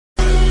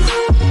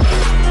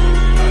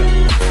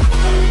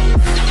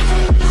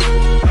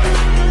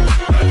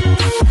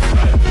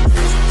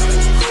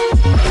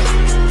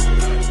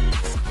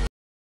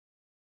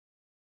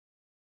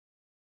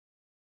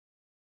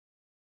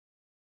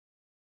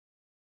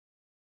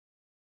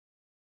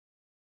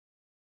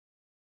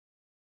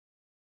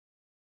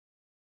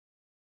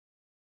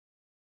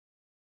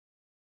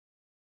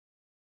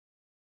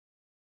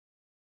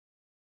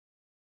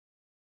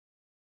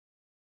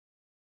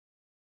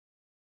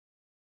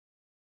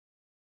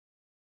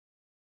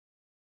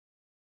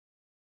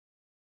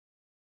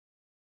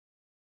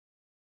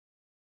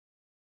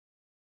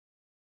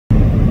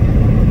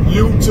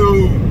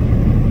YouTube.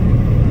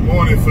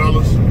 Morning,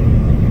 fellas.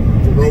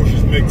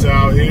 Ferocious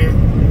Mgtow here.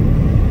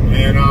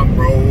 And I'm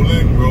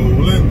rolling.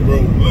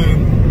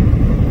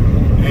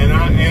 And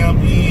I am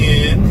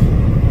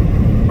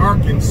in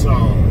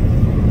Arkansas.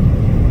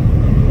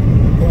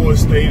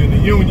 Poorest state in the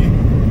Union.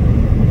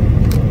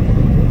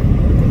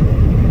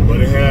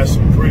 But it has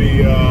some pretty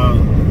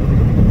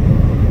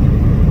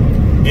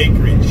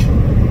acreage.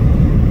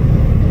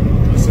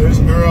 So it's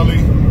early.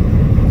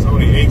 It's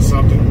only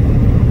 8-something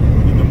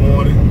in the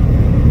morning.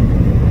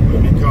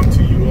 Let me come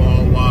to you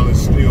all while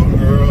it's still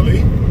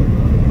early.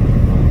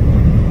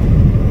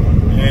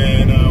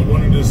 And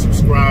one of the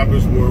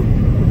subscribers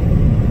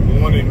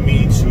wanted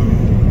me to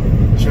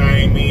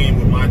chime in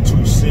with my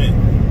 2 cents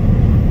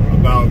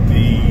about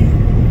the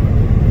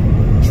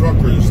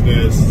truckers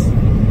that's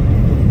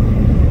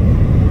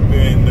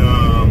been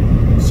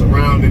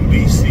surrounding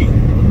DC.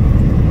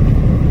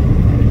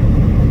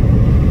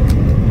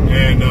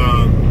 And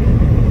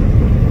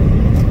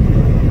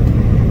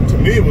to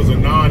me, it was a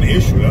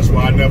non-issue. That's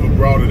why I never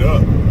brought it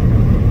up.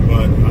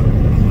 But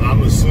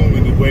I'm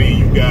assuming the way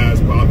you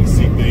guys probably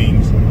see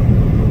things,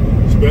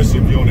 especially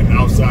if you're on the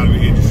outside of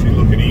the industry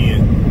looking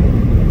in,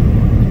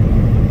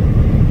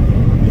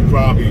 you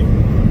probably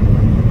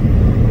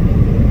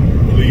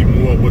believe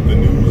more of what the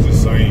news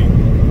is saying.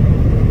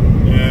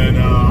 And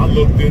I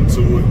looked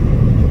into it.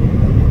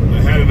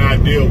 I had an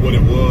idea of what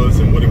it was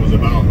and what it was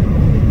about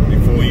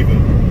before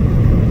even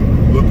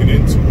looking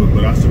into it.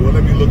 But I said, well,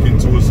 let me look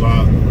into it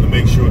to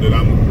make sure that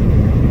I'm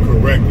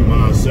correct in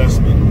my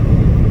assessment.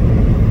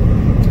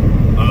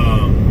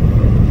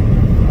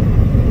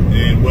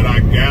 And what I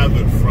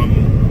gathered from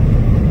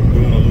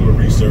doing a little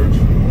research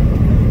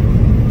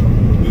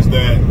is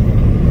that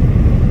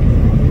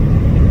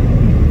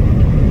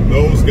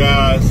those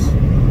guys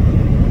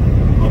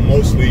are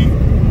mostly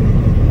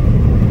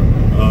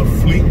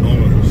fleet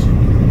owners.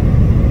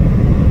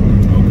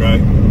 Okay.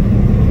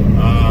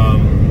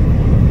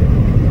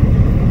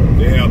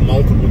 They have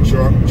multiple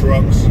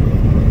trucks.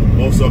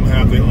 Most of them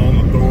have their own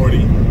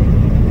authority.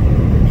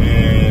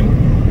 And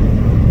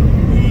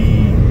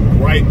the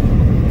gripe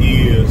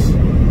is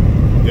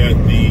that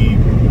the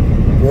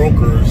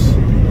brokers,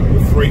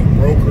 the freight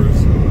brokers,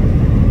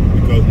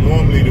 because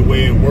normally the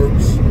way it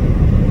works,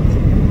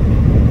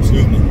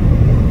 excuse me,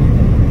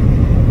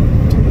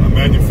 a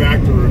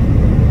manufacturer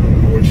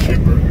or a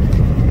shipper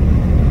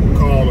will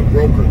call a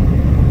broker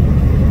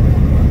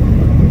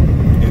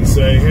and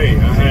say, hey,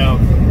 I have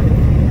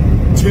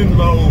 10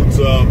 loads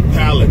of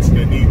pallets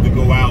that need to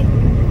go out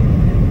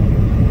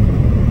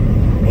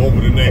over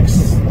the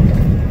next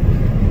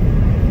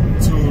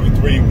 2 to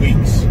 3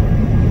 weeks,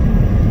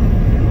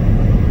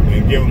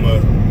 and give them a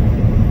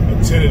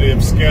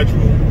tentative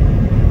schedule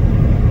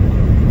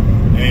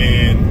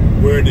and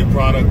where the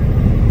product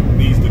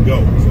needs to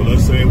go. So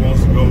let's say it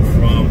wants to go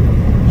from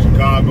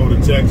Chicago to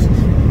Texas,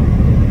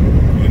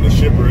 and the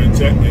shipper in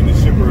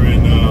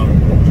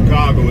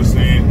Chicago is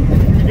saying,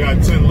 you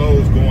got 10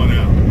 loads going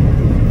out.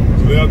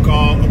 So they'll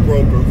call a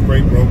broker,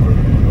 freight broker,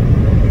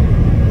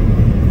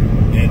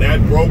 and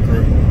that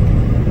broker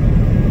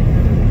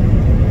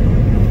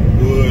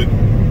would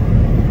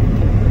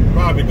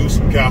probably do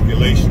some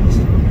calculations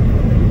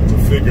to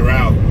figure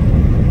out,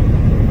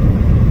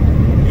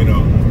 you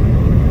know,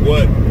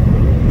 what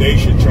they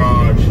should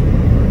charge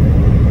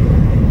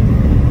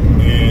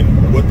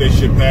and what they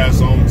should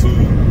pass on to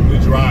the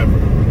driver.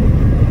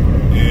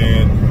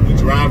 And the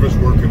drivers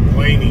were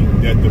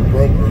complaining that the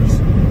brokers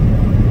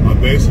are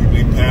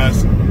basically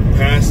passing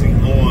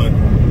on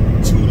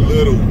too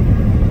little.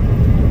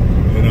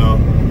 You know,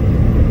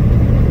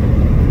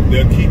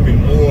 they're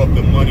keeping more of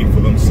the money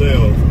for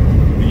themselves,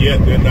 but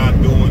yet they're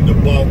not doing the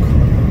bulk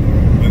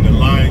and the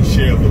lion's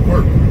share of the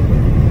work.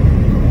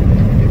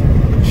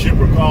 The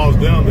shipper calls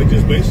them, they're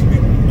just basically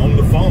on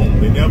the phone.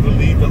 They never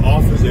leave the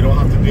office. They don't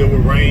have to deal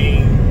with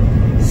rain,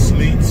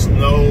 sleet,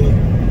 snow,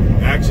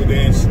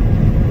 accidents,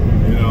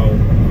 you know,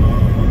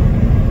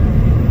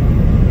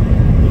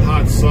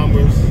 hot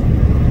summers,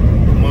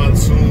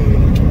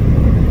 monsoon,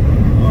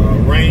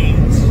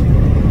 rains.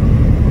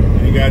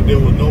 You got to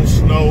deal with no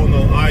snow,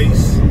 no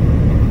ice,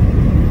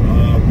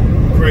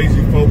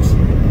 crazy folks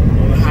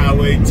on the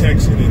highway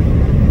texting and,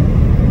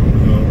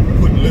 you know,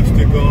 putting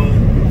lipstick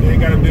on. They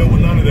ain't got to deal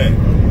with none of that.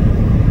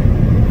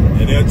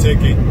 And they're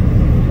taking,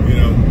 you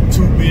know,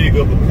 too big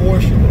of a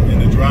portion,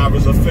 and the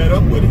drivers are fed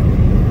up with it.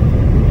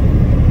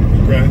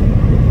 Okay?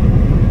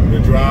 The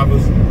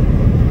drivers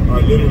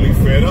are literally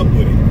fed up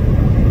with it.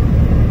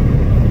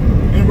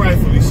 And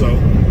rightfully so.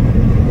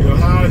 You know,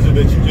 how is it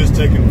that you're just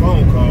taking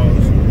phone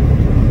calls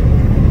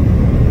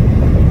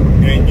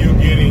and you're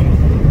getting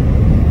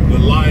the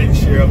lion's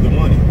share of the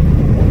money?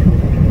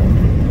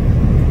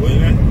 Well,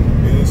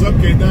 in some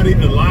cases, not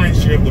even the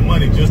lion's share of the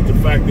money, just the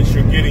fact that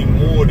you're getting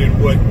more than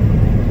what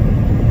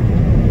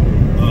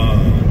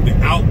the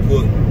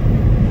output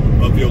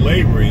of your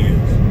labor is.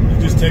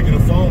 You're just taking a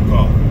phone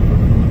call.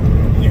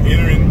 You're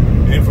entering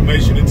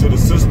information into the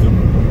system,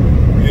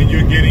 and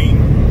you're getting,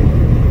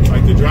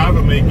 like, the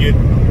driver may get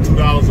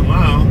 $2 a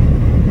mile,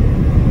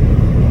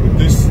 but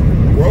this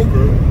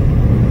broker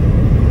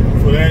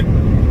for that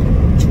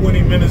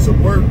 20 minutes of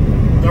work,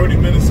 30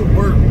 minutes of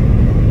work,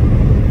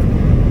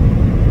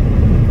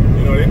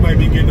 you know, they might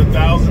be getting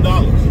 $1,000.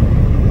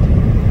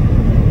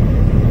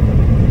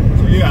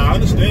 So yeah, I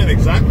understand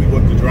exactly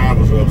what the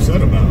drivers are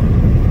upset about.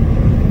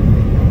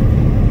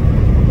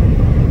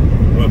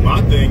 But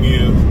my thing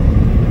is,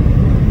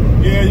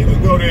 yeah, you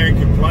can go there and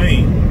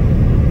complain,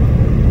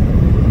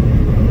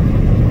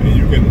 and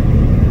you can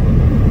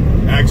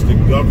ask the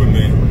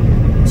government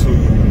to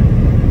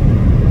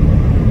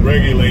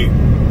regulate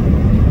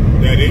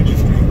that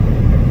industry,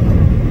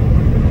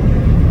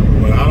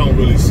 but I don't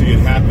really see it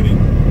happening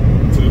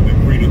to the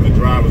degree that the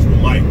drivers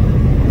would like.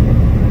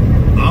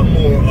 I'm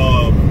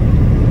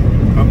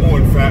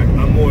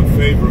more in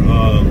favor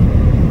of,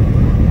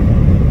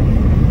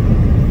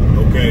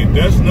 okay,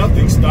 there's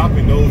nothing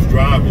stopping those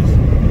drivers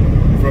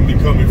from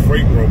becoming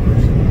freight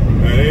brokers.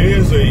 Now, there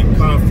is a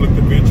conflict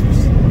of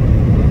interest.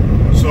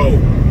 So,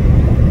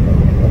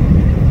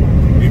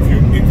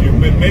 if you've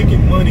been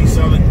making money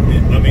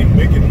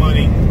making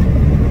money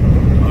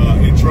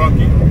in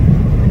trucking,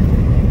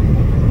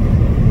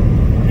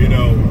 you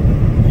know,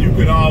 you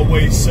can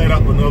always set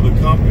up another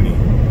company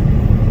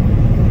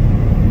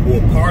or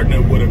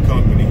partner with a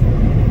company.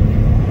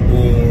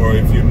 Or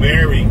if you're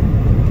married,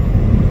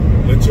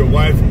 let your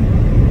wife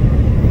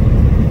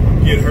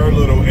get her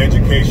little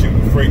education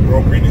with freight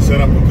brokering and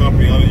set up a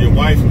company under your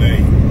wife's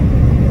name.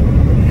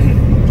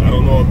 I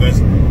don't know if that's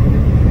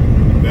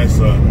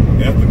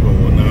ethical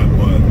or not,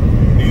 but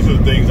these are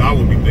the things I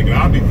would be thinking.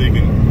 I'd be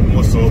thinking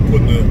more so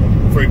putting the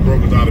freight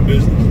brokers out of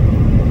business.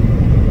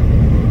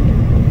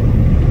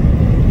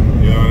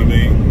 You know what I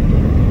mean?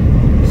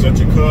 Set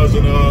your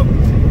cousin up,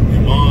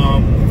 your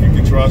mom, if you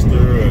can trust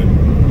her, and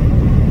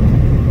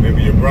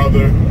maybe your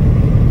brother,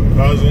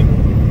 cousin.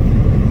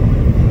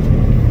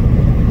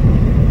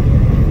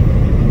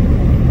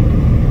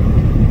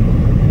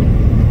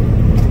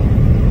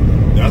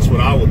 That's what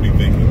I would be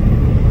thinking.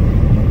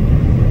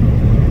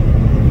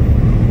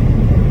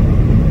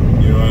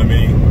 You know what I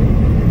mean?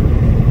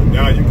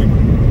 Now you can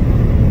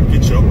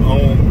get your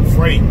own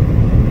freight,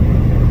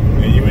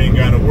 and you ain't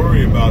got to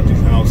worry about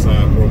these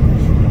outside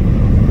brokers.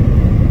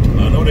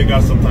 I know they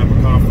got some type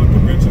of conflict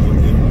of interest,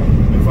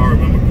 if I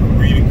remember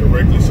reading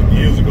correctly some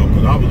years ago,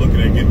 because I was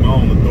looking at getting my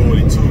own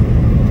authority too.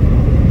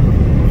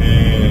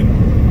 And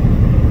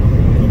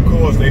of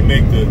course, they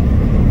make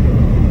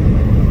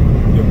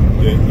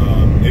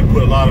they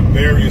put a lot of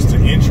barriers to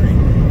entry.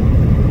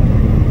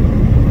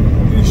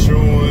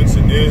 Insurance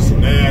and this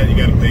and that. You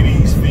got to pay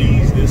these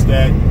fees, this,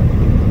 that. I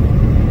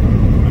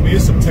mean,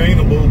 it's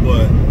obtainable,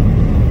 but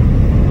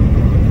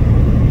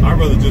I'd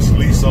rather just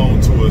lease on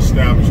to an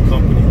established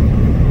company.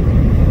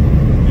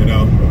 You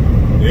know,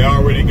 they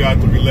already got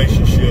the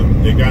relationship.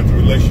 They got the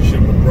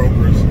relationship with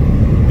brokers.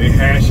 They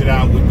hash it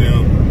out with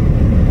them.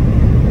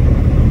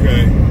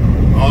 Okay.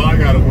 All I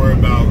got to worry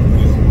about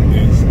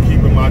is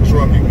keeping my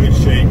truck in good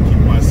shape,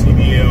 keeping my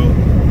CDL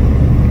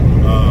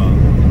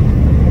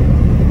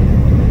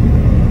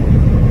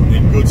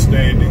in good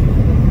standing,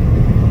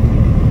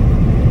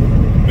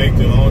 make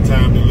the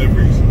on-time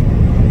deliveries,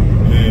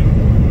 and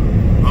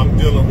I'm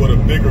dealing with a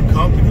bigger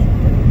company.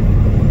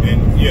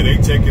 And yeah, they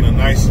taking a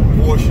nice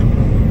portion,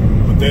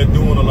 but they're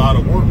doing a lot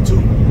of work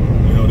too.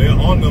 You know, they're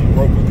on them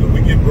brokers, because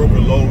we get broker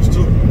loads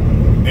too.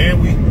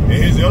 And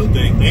here's the other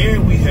thing,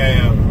 and we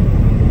have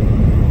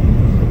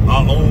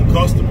our own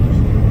customers,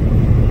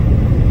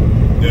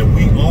 that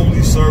we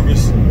only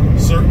service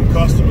certain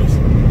customers,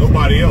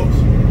 nobody else.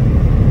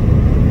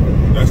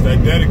 That's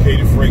that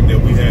dedicated freight that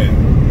we have.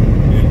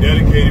 And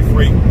dedicated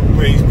freight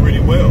pays pretty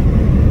well.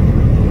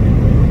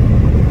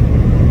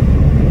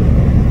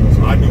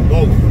 So I do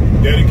both,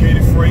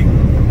 dedicated freight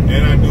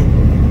and I do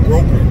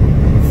broker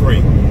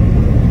freight.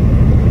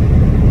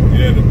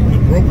 Yeah, the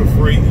broker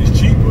freight is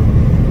cheaper,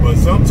 but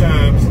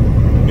sometimes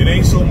it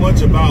ain't so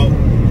much about,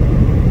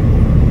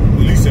 at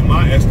least in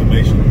my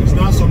estimation, it's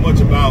not so much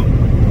about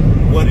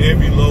what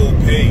every load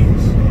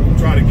pays. I'm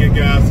trying to get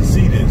guys to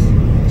see this.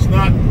 It's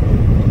not,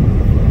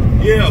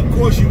 yeah, of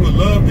course you would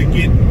love to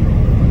get,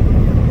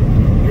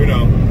 you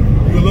know,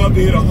 you would love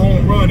to hit a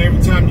home run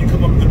every time you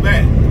come up the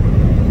bat.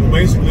 So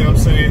basically I'm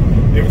saying,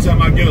 every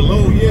time I get a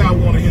load, yeah, I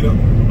want to hit a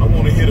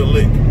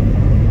lick.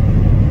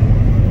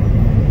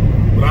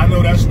 But I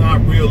know that's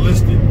not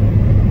realistic.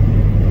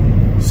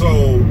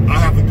 So I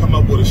have to come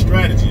up with a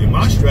strategy. And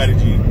my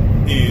strategy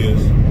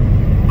is,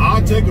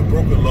 I'll take a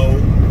broker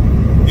load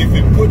if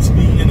it puts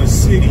me in a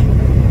city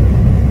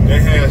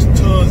that has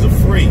tons of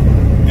freight,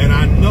 and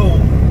I know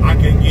I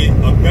can get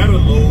a better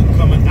load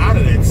coming out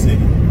of that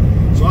city.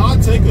 So I'll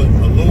take a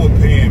lower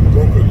paying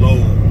broker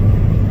load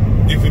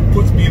if it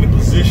puts me in a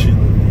position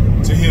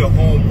to hit a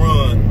home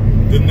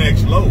run the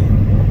next load.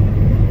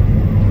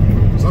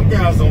 Some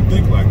guys don't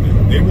think like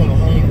that. They want a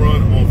home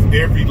run off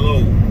every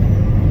load.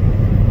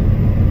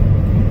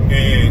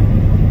 And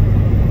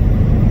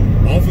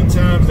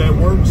oftentimes that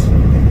works.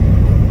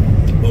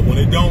 But when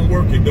it don't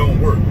work, it don't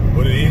work.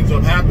 What it ends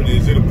up happening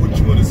is it'll put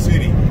you in a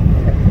city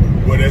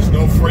where there's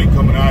no freight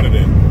coming out of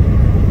there.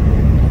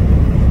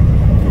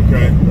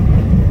 Okay?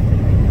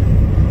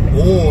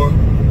 Or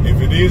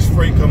if it is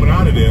freight coming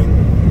out of there,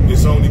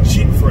 it's only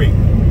cheap freight.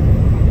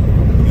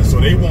 And so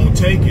they won't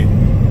take it.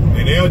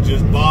 And they'll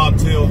just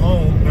bobtail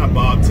home, not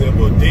bobtail,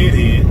 but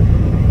deadhead.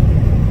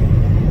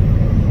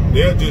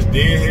 They'll just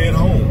deadhead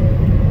home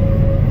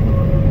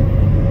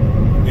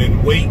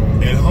and wait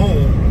at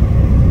home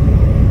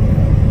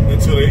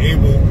until they're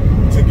able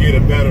to get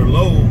a better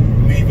load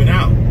leaving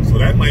out. So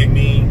that might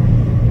mean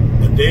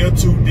a day or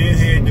two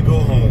deadhead to go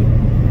home,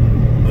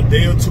 a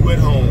day or two at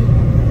home.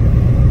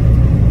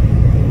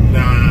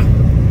 Nah,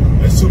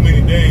 that's too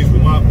many days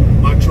when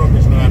my truck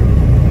is not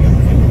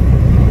moving.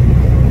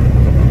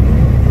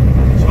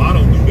 So I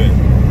don't do that.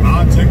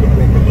 I'll take a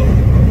broken load.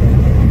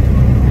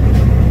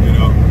 You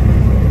know?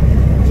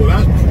 So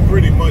that's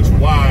pretty much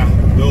why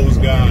those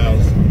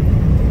guys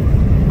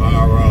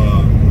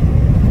are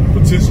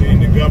petitioning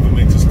the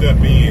government to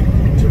step in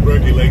to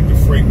regulate the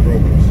freight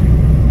brokers.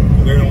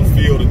 They don't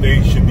feel that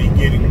they should be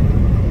getting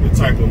the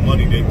type of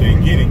money that they're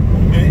getting.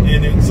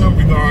 And in some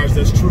regards,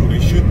 that's true. They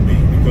shouldn't be,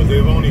 because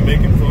they're only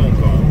making phone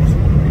calls.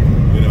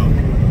 You know,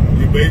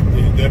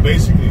 they're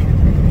basically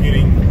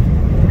getting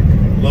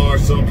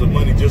large sums of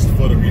money just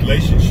for the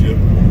relationship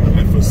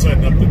and for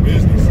setting up the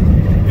business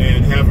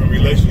and having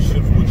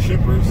relationships with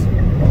shippers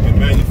and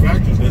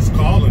manufacturers that's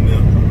calling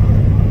them.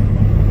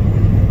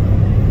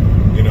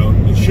 You know,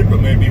 the shipper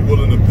may be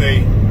willing to pay,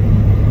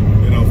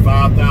 you know,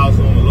 $5,000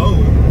 on the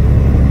load,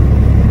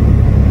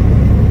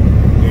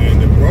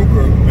 and the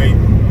broker may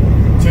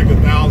take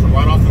 $1,000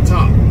 right off the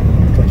top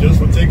just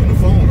for taking the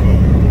phone call.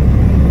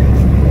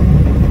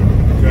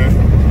 Okay,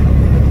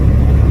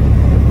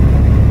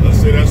 let's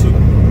say that's a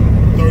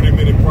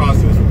 30-minute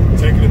process,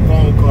 taking the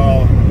phone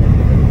call,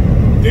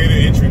 data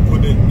entry,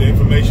 putting the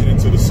information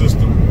into the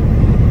system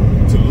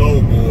to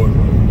load board,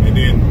 and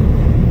then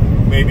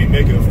maybe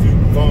making a few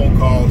phone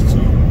calls to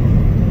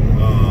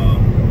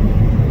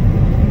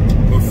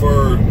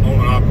preferred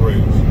owner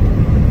operators.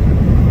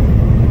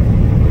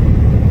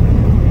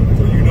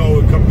 So you know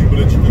a couple people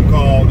that you can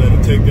call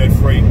that'll take that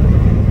freight.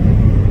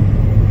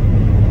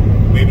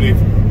 Maybe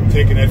they've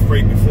taken that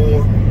freight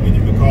before, and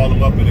you can call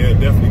them up and they'll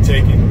definitely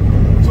take it.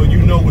 So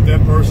you know what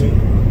that person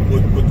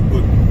would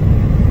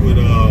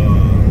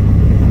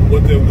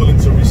what they're willing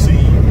to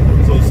receive.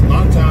 So a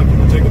lot of times you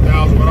can take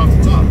 $1,000 right off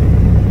the top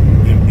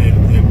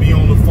and be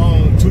on the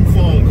phone, 2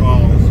 phone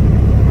calls,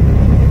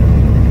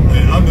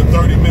 and under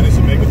 30 minutes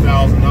and make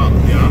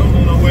 $1,000. Yeah, I don't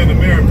know nowhere in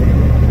America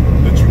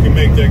that you can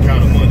make that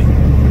kind of money.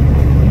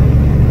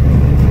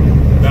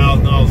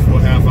 $1,000 for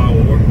a half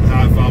hour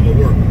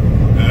work.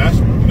 Now that's,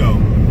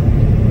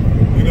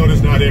 you know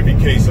that's not every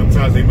case.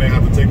 Sometimes they may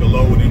have to take a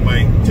load and they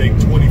might take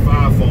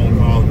 25 phone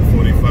calls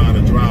before they find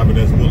a driver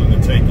that's willing to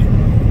take it.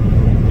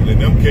 And in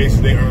them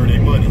cases, they earn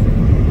their money.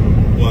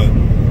 But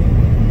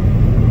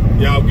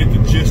y'all get the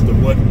gist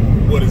of what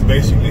is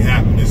basically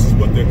happening. This is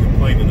what they're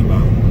complaining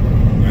about.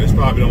 Now, this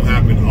probably don't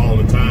happen all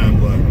the time,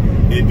 but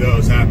it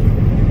does happen.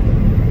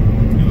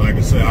 And like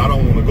I said, I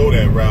don't want to go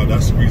that route.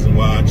 That's the reason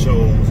why I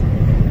chose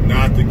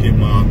not to get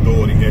my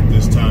authority at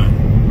this time.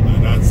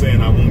 I'm not saying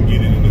I won't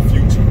get it in the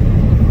future.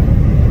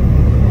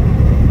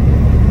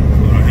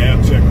 But I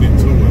have checked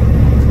into it.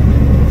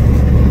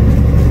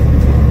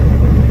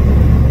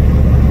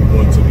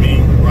 But to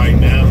me, right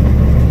now,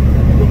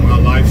 with my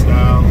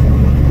lifestyle,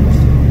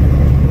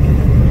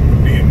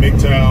 being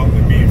Mgtow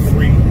and being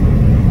free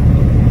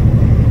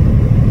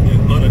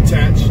and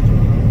unattached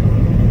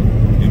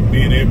and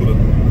being able to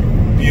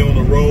be on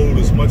the road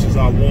as much as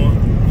I want,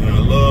 and I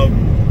love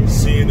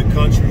seeing the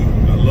country,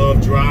 I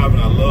love driving,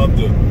 I love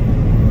the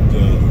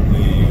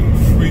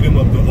freedom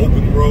of the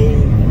open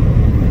road.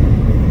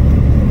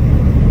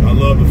 I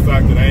love the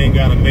fact that I ain't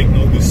got to make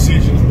no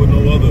decisions with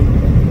no other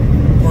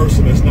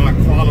person that's not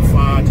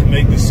qualified to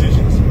make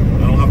decisions.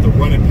 I don't have to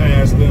run it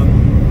past them.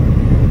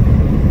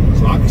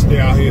 So I can stay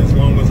out here as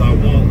long as I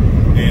want,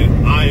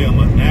 and I am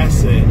an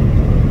asset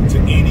to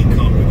any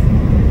company.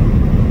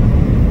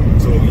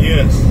 So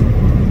yes,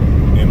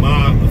 in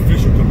my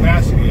official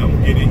capacity, I'm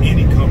gonna get in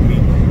any company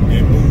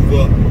and move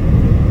up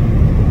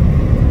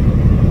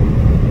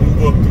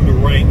through the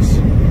ranks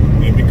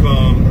and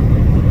become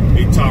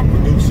a top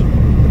producer.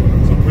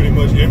 So pretty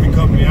much every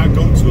company I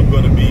go to, I'm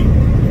gonna be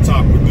a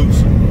top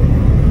producer.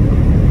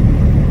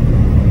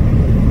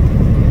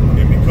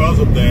 And because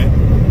of that,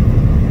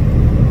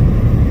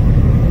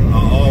 I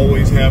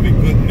always have a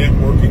good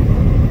networking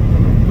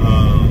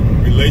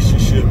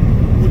relationship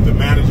with the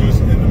managers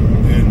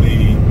and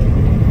the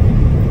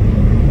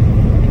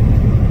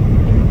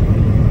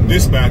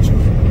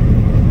dispatchers.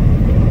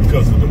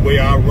 Because of the way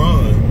I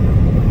run,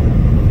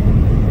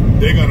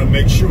 they're gonna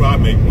make sure I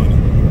make money.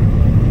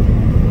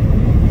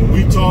 When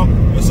we talk,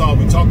 that's all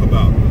we talk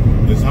about.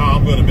 Is how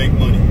I'm gonna make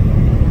money.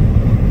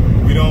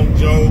 We don't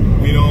joke,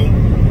 we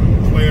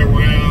don't play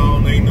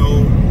around, ain't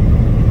no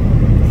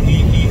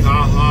hee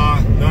ha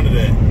ha, none of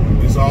that.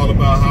 It's all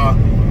about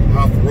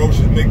how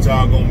ferocious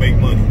Mgtow gonna make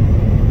money.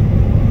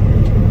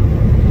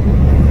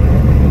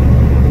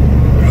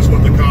 That's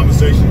what the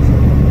conversations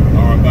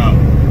are about.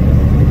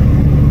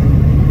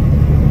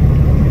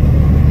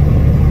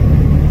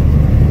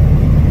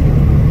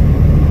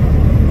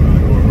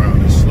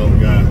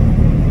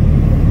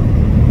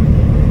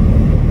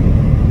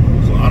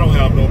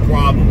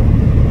 problem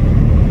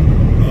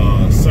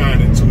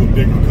signing to a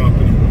bigger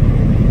company.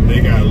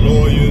 They got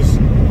lawyers,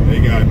 they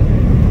got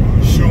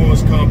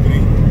insurance company,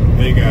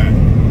 they got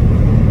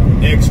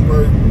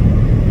expert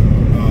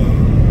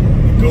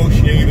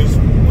negotiators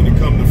when it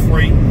comes to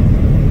freight.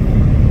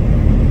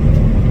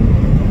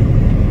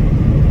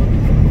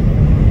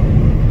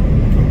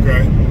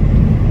 Okay.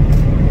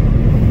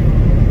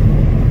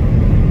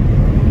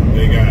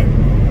 They got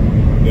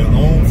their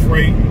own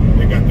freight,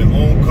 they got their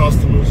own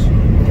customers.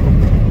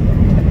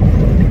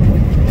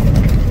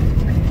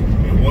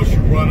 And once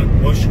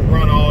you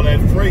run all that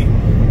freight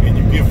and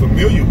you get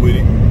familiar with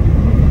it,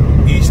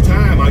 each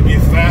time I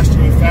get faster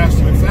and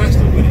faster and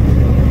faster with it.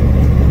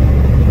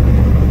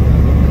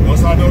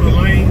 Once I know the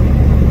lane,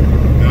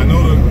 and I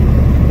know the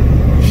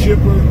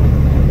shipper,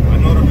 I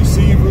know the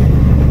receiver,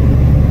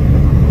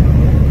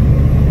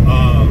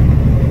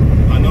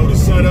 I know the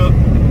setup,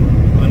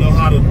 I know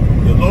how the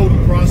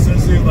loading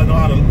process is, I know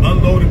how the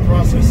unloading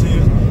process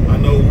is, I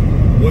know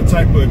what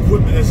type of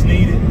equipment that's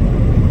needed.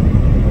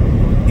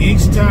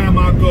 Each time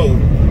I go,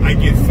 I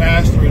get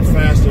faster and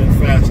faster and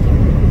faster.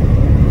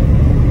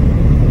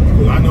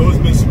 I know it's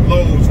been some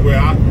loads where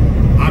I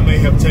may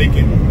have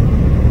taken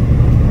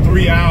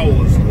 3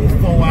 hours or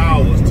 4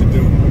 hours to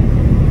do.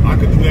 I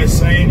could do that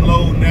same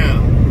load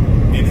now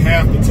in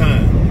half the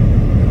time.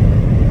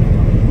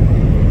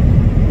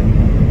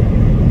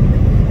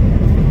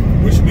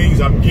 Which means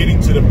I'm getting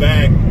to the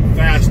bag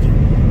faster.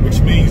 Which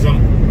means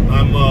I'm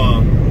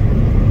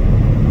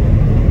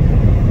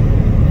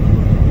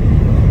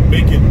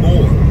making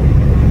more.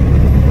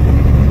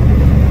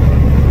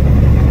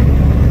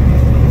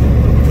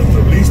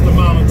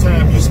 Amount of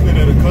time you spend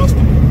at a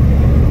customer,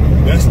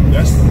 that's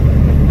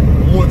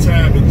more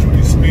time that you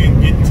can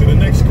spend getting to the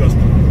next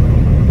customer.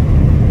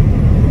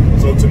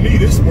 So to me,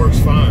 this works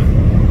fine.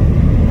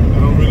 I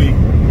don't really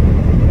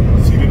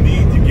see the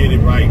need to get it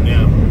right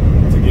now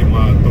to get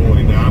my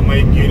authority. Now I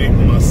might get it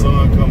when my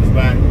son comes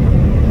back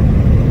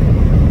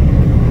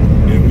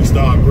and we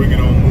start bringing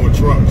on more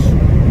trucks,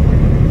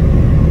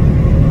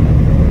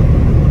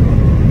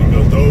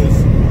 because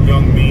those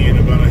young men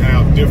are going to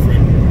have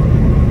different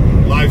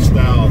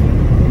lifestyle,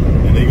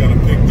 and they're gonna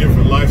pick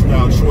different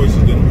lifestyle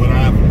choices than what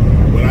I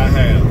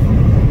have.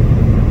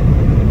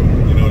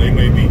 You know, they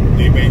may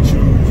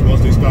choose,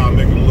 once they start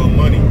making a little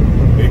money,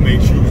 they may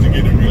choose to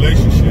get in a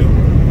relationship,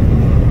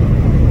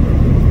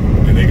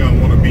 and they're gonna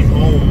want to be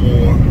home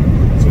more.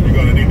 So you're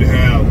gonna need to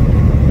have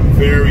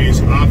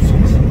various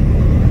options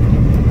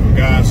for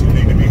guys who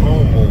need to be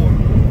home more.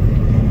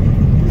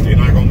 They're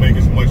not gonna make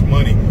as much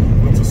money,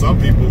 but to some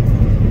people,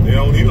 they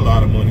don't need a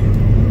lot of money.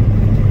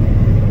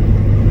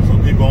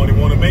 People only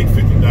want to make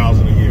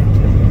 $50,000 a year.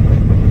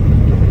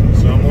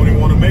 Some only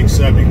want to make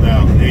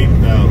 $70,000,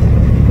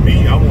 $80,000.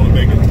 Me, I want to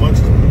make as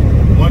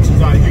much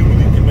as I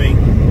humanly can make,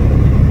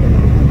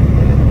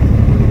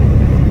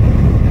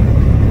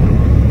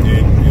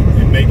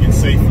 and make it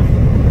safely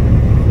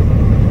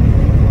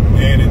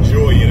and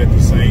enjoy it at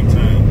the same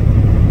time.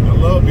 I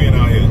love being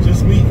out here. It's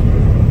just me.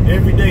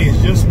 Every day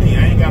it's just me.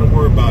 I ain't got to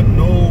worry about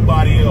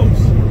nobody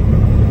else.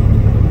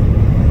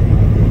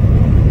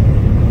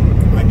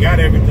 I got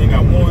everything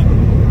I want.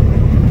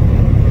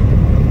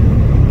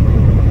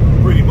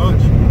 Pretty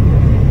much.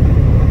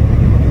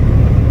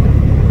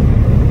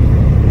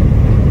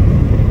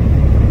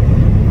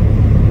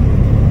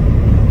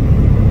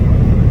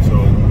 So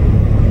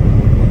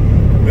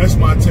that's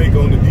my take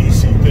on the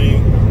DC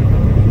thing.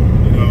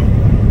 You know,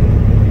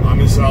 I'm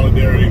in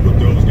solidarity with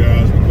those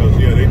guys because,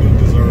 yeah, they do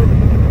deserve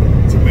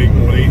to make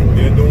more.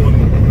 They're doing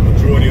the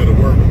majority of the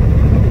work.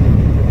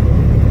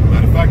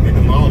 Matter of fact, they're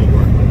doing all the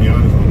work, to be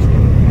honest with you.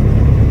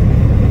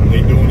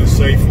 They're doing it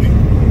safely.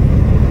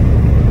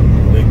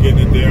 They're getting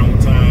it there on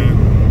time.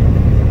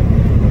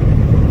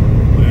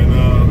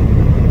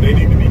 And they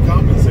need to be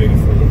compensated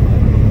for it.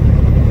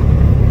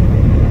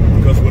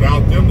 Because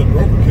without them, the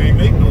broker can't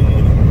make no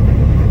money.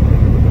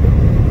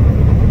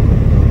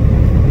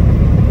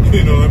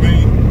 You know what I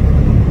mean?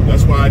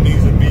 That's why it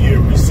needs to be a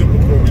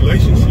reciprocal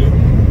relationship.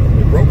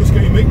 The brokers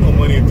can't make no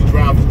money if the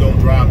drivers don't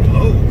drive the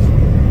loads.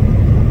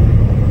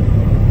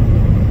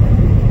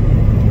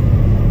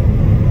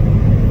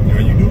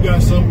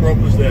 Got some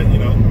brokers that, you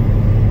know,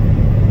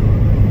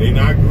 they're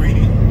not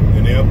greedy,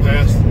 and they'll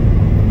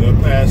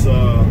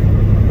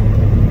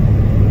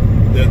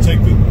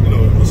take the, you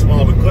know, a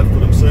smaller cut for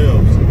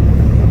themselves.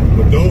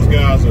 But those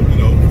guys are, you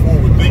know,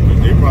 forward thinkers.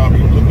 They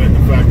probably looking at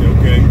the fact that,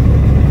 okay,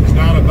 it's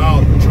not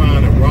about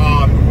trying to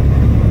rob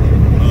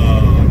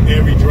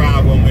every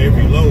drive on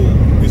every load.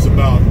 It's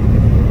about,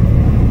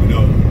 you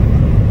know,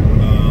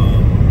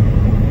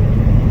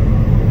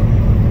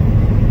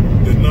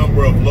 the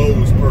number of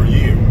loads per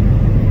year.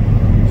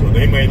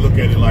 They may look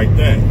at it like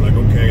that, like,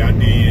 okay, I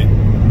did,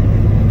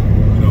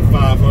 you know,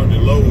 500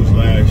 loads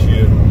last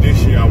year.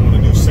 This year I want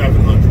to do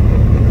 700.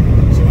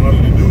 So in order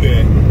to do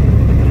that,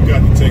 you got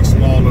to take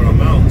smaller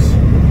amounts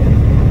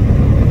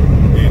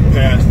and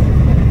pass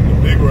the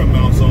bigger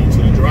amounts on to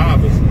the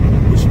drivers,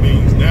 which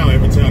means now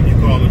every time you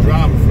call a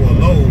driver for a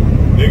load,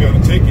 they're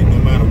going to take it no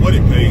matter what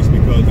it pays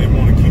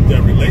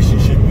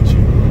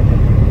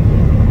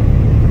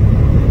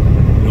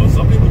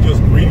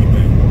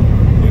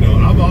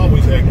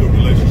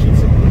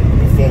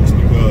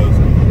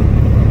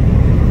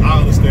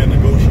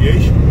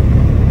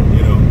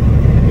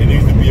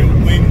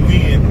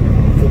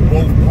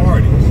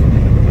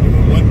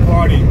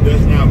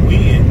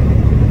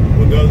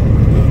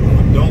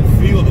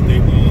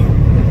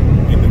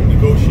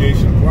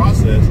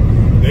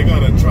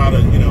try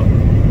to, you know,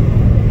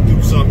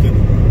 do something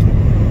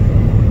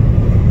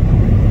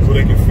so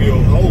they can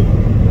feel whole.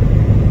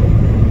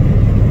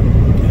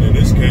 And in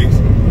this case,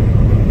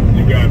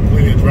 you got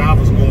plenty of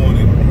drivers going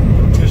and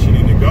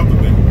petitioning the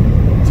government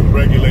to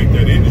regulate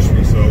that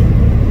industry. So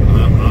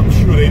I'm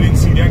sure they didn't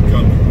see that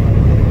coming.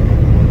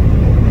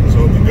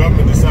 So if the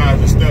government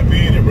decides to step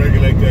in and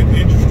regulate that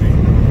industry,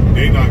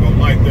 they're not going to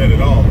like that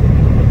at all.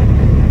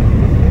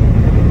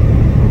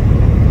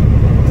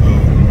 So,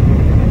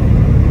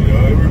 you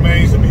know, it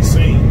remains to be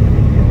seen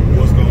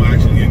what's going to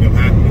actually end up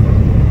happening.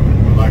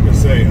 But like I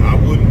say, I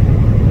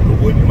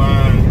wouldn't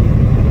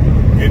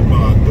mind getting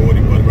my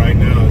authority, but right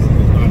now it's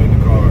not in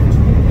the cards.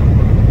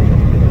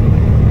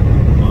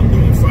 I'm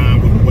doing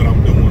fine with what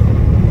I'm doing.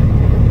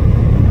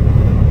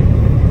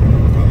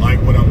 I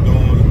like what I'm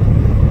doing.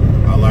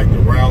 I like the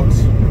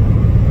routes.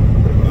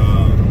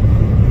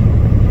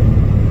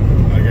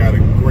 I got a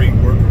great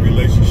working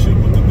relationship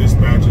with the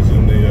dispatchers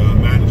and the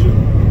manager,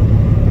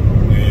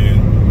 and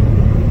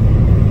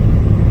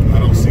I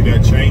don't see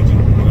that changing.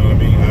 You know what I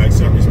mean? I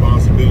accept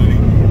responsibility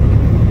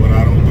when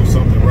I don't do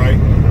something right.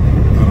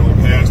 I don't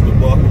pass the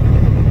buck,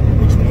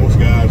 which most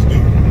guys do.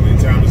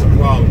 Anytime there's a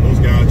problem,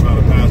 most guys try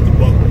to pass the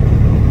buck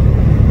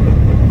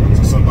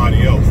to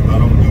somebody else. I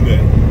don't do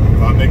that.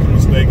 If I make a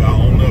mistake, I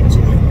own up to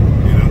it,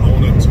 and I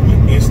own up to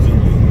it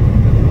instantly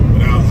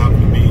without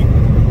having to be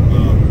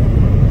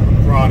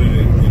prodded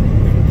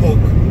and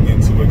poked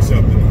into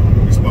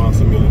accepting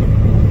responsibility.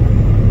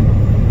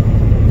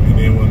 And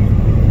then when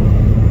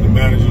the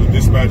manager or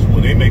dispatcher,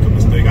 when they make a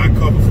mistake, I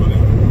cover for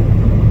them.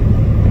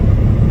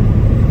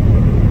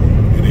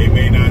 And they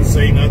may not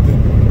say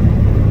nothing,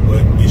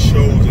 but it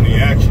shows in the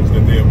actions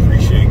that they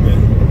appreciate that,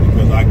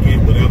 because I get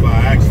whatever I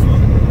ask for.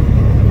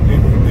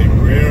 They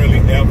rarely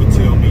ever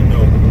tell me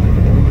no.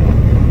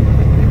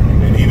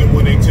 And even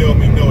when they tell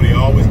me no, they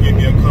always give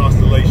me a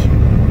constellation.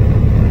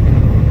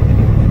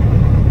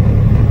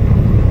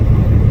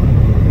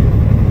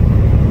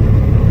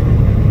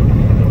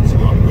 So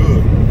I'm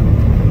good.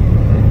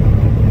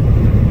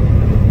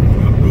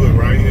 I'm good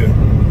right here.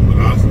 But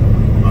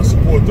I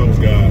support those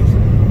guys.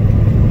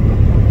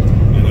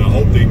 And I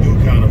hope they do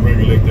kind of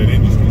regulate that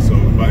industry. So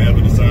if I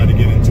ever decide to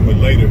get into it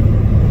later,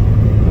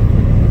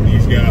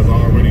 these guys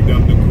already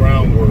done the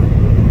groundwork.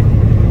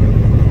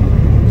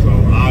 So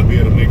I'll be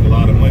able to make a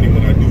lot of money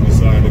when I do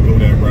decide to go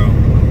that route.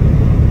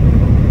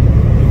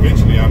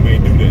 Eventually I may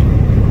do that.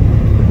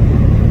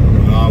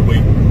 But I'll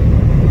wait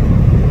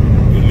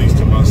at least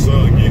till my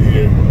son get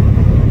here.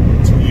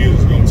 2 years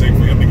it's going to take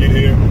for him to get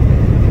here.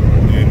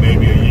 And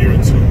maybe a year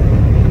or two.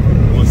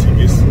 Once he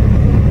gets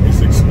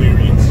his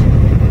experience,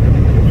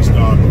 we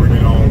start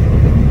bringing on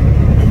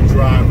new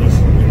drivers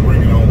and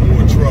bringing on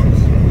more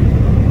trucks.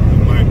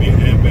 It might be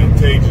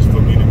advantageous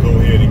for me to go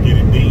ahead and get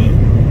it done.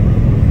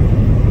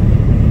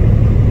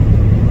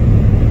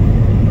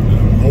 And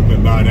I'm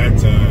hoping by that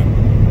time,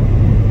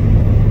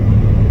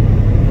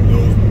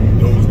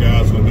 those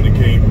guys will have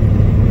came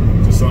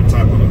to some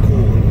type of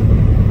accord.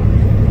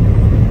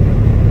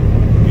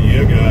 But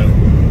yeah, guys,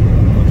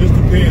 it just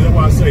depends. That's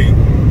why I say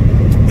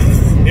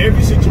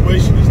every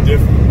situation is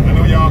different. I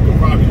know y'all could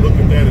probably look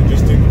at that and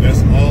just think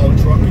that's all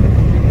trucking.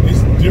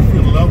 It's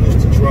different levels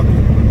to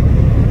trucking.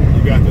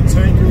 You got the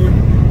tanker,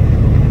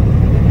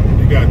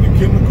 you got the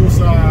chemical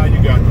side,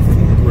 you got the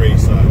food grade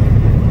side,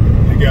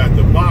 you got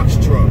the box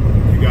truck,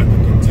 you got the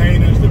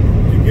containers that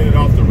you get it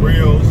off the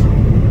rails,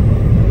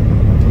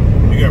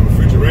 you got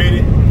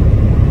refrigerated,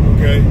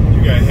 okay,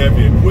 you got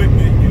heavy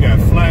equipment, you got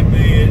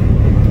flatbed.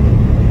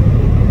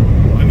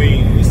 I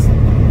mean,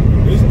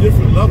 there's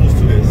different levels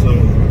to this. So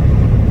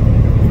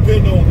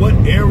depending on what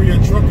area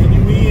of trucking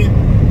you in,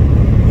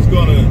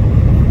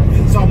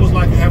 it's almost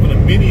like having a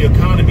mini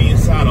economy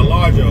inside a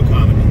larger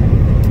economy.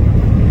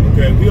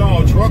 Okay, we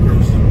all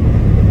truckers,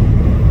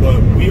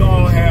 but we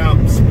all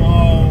have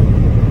small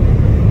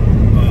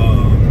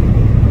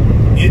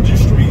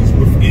industries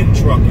within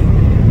trucking.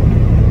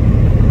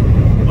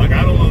 Like,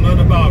 I don't know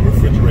nothing about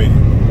refrigerating.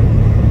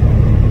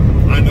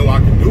 I know I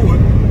can do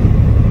it,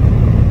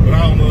 but I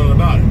don't know nothing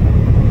about it.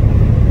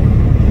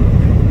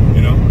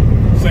 You know,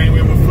 same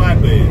way with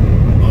flatbed.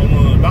 I don't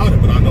know nothing about it,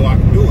 but I know I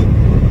can do it.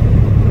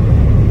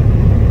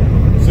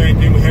 Same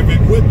thing with heavy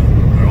equipment.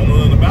 I don't know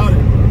nothing about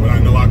it, but I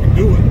know I can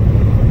do it.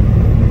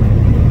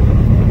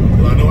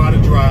 Well, I know how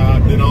to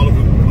drive. Then all of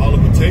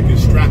it take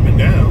is strapping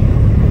down.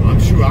 I'm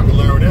sure I can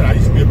learn that. I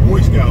used to be a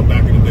Boy Scout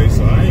back in the day,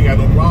 so I ain't got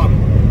no problem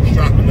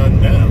strapping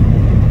nothing down.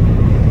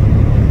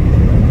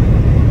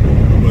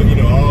 But you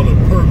know, all the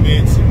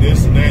permits and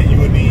this and that you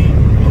would need. I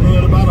don't know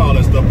nothing about all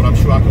that stuff, but I'm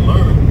sure I can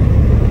learn.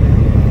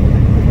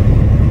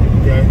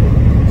 Okay?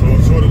 So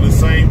it's sort of the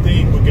same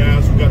thing with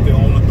guys who got their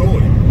own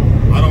authority.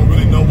 I don't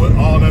really know what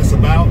all that's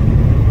about,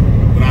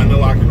 but I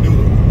know I can do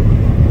it.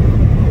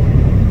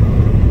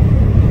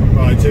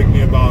 Probably take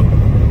me about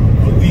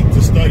a week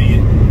to study it,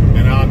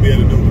 and I'll be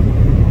able to do it.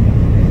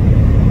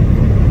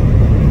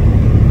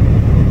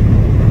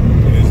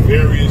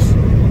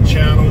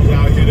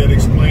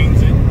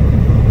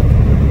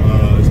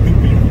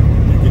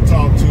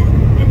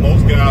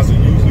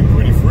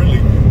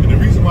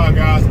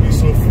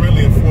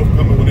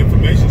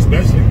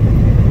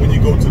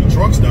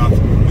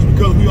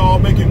 we all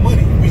making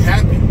money. We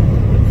happy.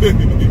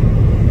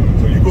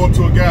 So you go up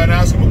to a guy and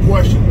ask him a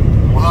question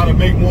on how to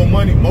make more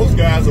money. Most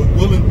guys are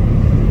willing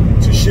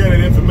to share that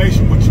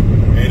information with you.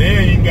 And they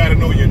ain't even got to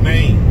know your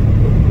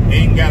name. They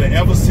ain't got to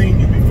ever seen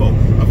you before.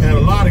 I've had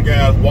a lot of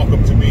guys walk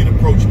up to me and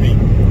approach me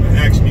and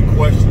ask me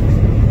questions.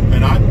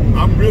 And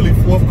I'm really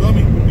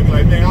forthcoming. They be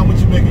like, man, how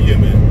much you make a year,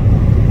 man?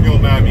 You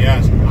don't mind me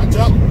asking. I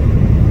tell them.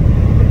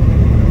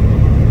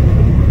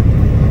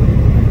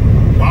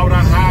 Why would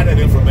I hide that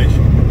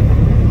information?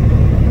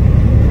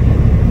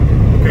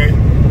 Okay?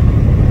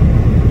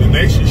 The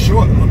nation's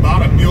short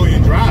about 1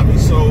 million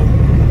drivers, so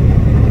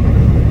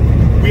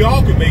we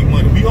all can make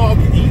money. We all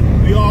can eat.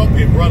 We all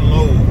can run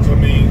loads. I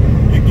mean,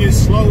 it gets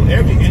slow.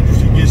 Every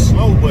industry gets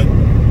slow, but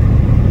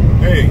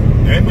hey,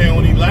 that may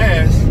only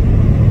last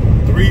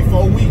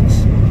 3-4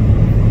 weeks.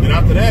 Then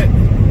after that,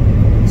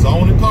 it's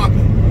on and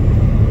popping.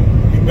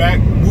 We back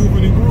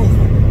moving and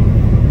grooving.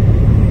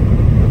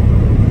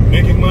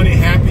 Making money,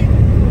 happy.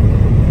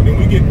 And then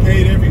we get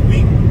paid every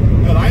week.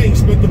 Hell, I ain't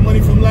spent the money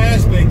from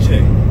last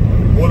paycheck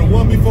or the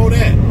one before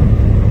that.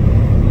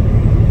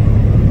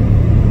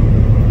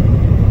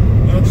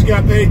 I just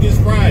got paid this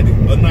Friday,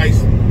 a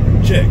nice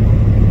check.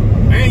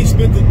 I ain't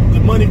spent the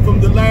money from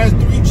the last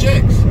 3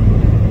 checks.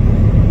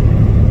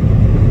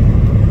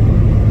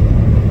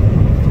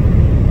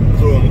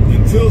 So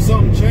until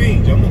something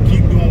changes, I'm going to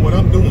keep doing what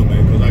I'm doing,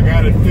 man, because I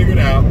got it figured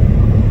out.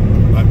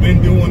 I've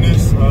been doing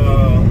this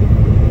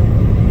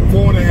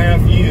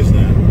 4.5 years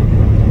now.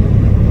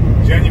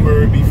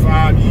 January will be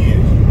 5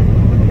 years.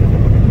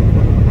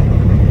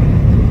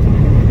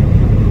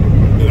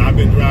 And I've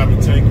been driving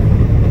tanker.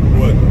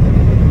 What?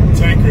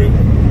 Tanker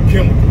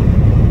chemical.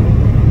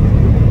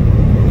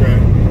 Okay.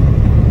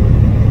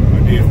 I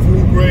did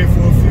food grade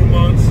for a few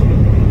months.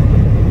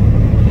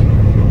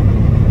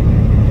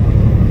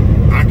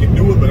 I can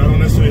do it, but I don't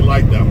necessarily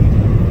like that one.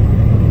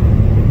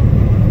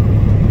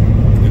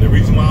 And the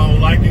reason why I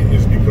don't like it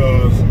is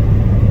because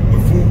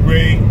with food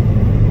grade,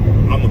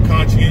 I'm a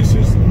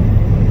conscientious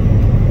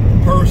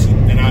person,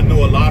 and I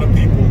know a lot of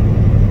people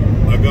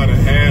are gonna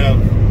have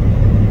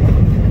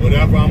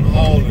whatever I'm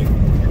hauling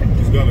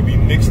is gonna be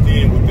mixed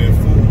in with their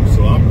food.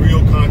 So I'm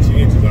real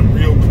conscientious, I'm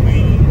real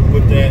clean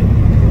with that,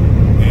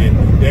 and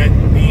that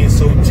being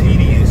so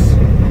tedious,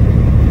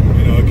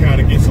 you know, it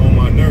kind of gets on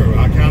my nerve.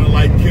 I kind of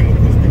like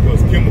chemicals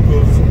because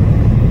chemicals,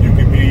 you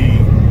can be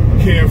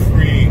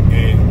carefree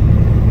and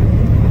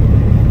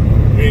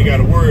you ain't got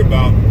to worry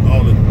about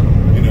all the,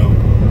 you know,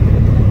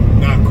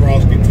 not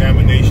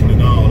cross-contamination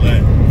and all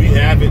that. We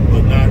have it,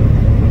 but not,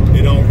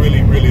 it don't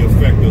really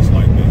affect us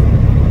like that.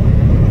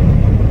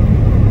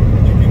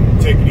 You can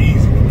take it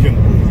easy with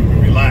chemicals, you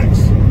can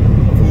relax.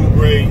 Food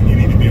grade, you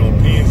need to be on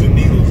pins and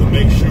needles and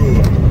make sure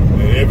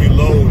that every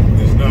load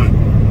is not,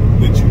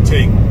 that you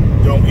take,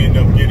 don't end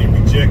up getting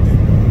rejected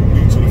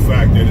due to the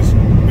fact that it's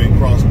been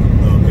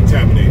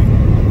cross-contaminated.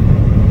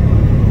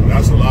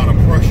 That's a lot of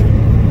pressure,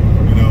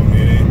 you know,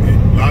 and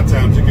a lot of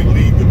times you can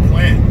leave the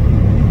plant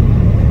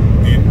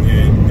in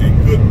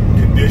good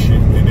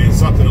condition, and then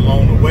something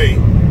along the way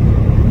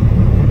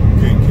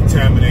can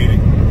contaminate it,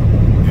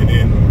 and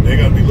then they're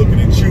gonna be looking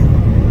at you,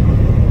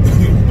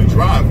 the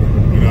driver,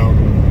 you know.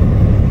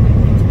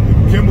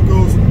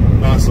 Chemicals,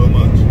 not so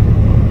much.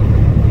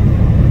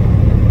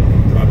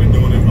 I've been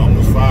doing it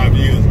almost 5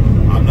 years.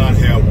 I've not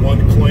had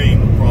one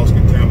claim of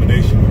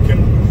cross-contamination with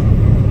chemicals.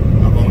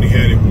 I've only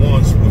had it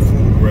once with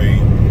food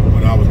grade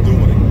when I was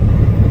doing it.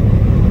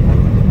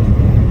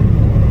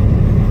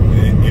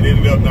 It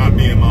ended up not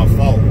being my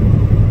fault,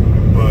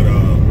 but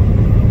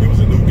there was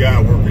a new guy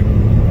working,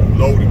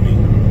 loaded me,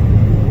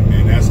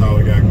 and that's how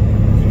it got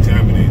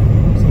contaminated.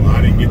 So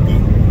I didn't get the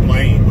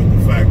blame, but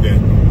the fact that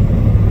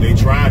they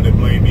tried to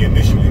blame me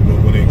initially, but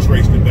when they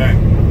traced it back,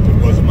 it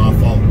wasn't my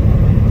fault.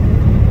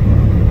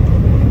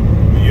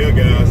 But yeah,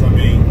 guys, I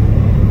mean,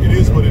 it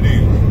is what it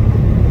is.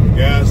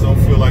 Guys don't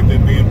feel like they're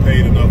being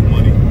paid enough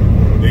money.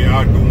 They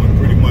are doing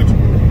pretty much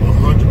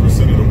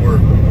 100% of the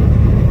work,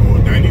 or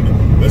 90.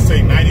 Let's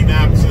say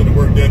 99% of the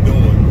work they're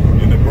doing,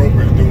 and the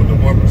broker is doing the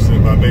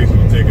 1% by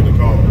basically taking the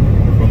call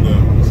from the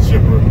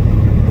shipper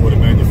or the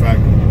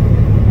manufacturer.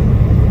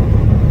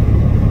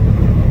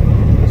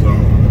 So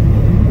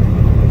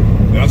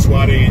that's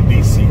why they're in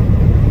DC.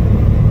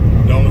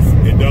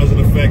 It doesn't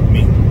affect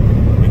me.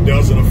 It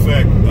doesn't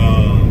affect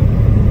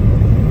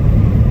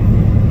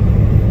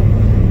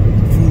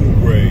food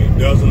grade. It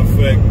doesn't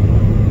affect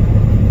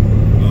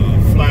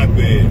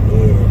flatbed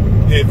or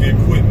heavy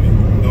equipment.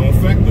 It don't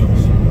affect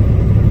us.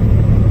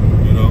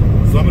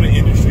 Some of the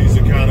industries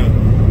are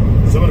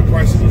some of the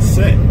prices are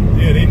set.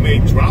 Yeah, they may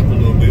drop a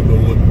little bit,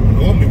 but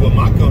normally what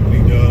my company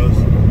does,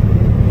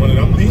 one that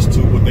I'm leased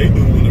to, what they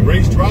do when the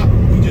rates drop,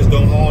 we just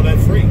don't haul that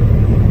freight. You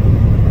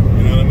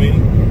know what I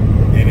mean?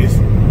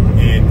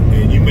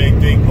 And you may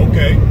think,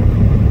 okay,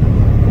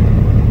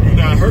 you're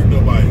not hurting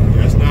nobody.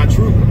 That's not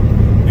true.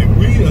 If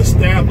we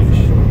establish,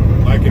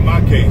 like in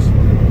my case,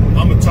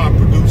 I'm a top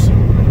producer,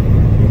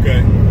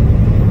 okay?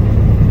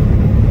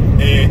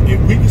 And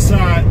if we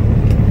decide,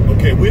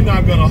 okay, we're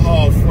not going to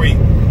haul freight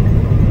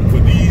for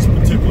these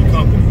particular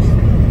companies,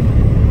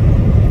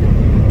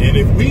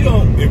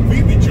 if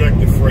we reject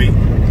the freight,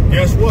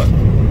 guess what?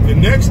 The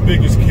next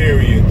biggest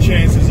carrier,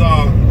 chances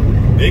are,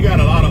 they got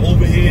a lot of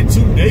overhead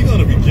too. They're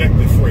gonna reject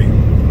the freight,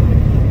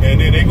 and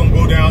then they're gonna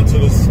go down to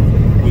the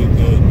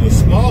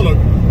smaller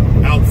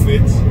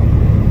outfits.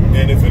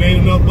 And if it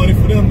ain't enough money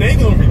for them, they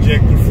gonna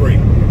reject the freight.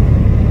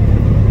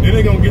 Then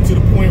they're gonna get to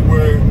the point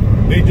where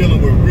they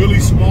dealing with really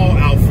small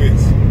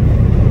outfits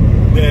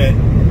that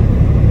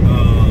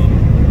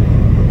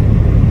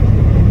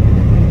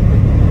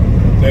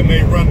that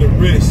may run the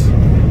risk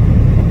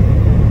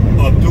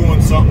of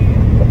doing something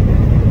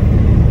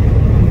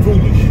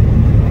foolish.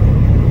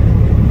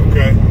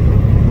 Okay?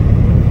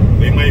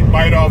 They might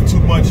bite off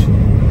too much,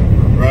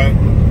 right?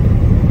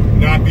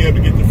 Not be able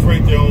to get the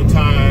freight there on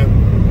time.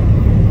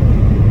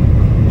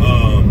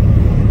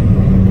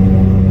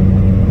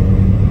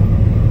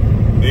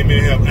 They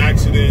may have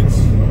accidents.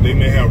 They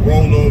may have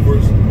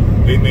rollovers.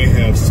 They may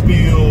have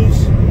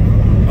spills.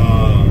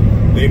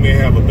 They may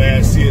have a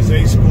bad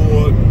CSA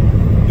score.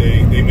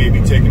 They may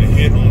be taking a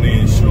hit on their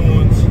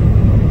insurance.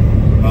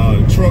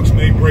 Trucks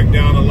may break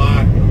down a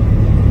lot.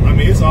 I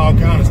mean, it's all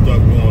kind of stuff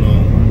going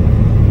on.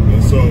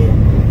 And so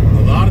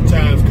a lot of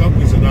times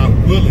companies are not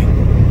willing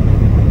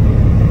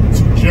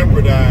to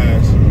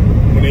jeopardize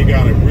when they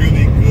got a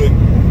really good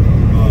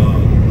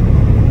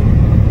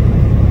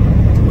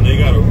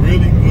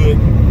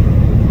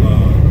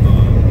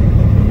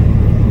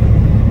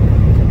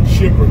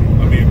shipper,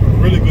 I mean, a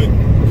really good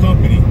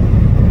company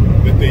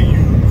that they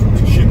use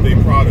to ship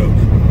their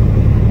products,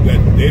 that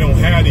they don't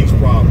have these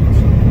problems.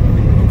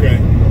 Okay?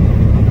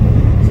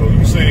 So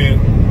you saying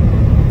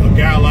a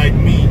guy like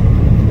me,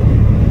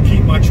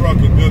 keep my truck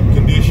in good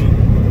condition,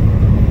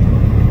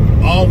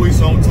 always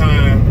on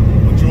time,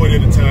 majority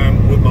of the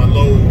time with my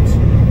loads,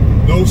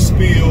 no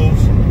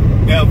spills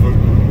ever,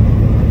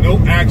 no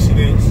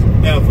accidents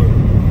ever,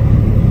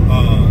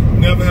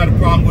 never had a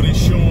problem with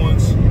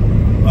insurance,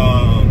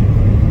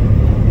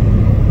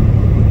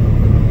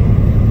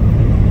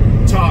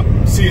 top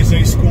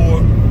CSA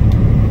score,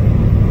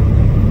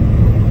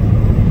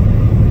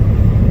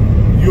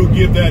 you'll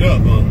give that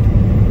up,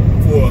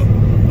 for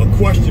a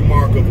question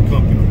mark of a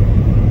company.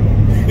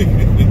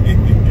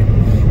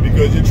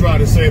 Because you're trying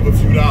to save a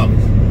few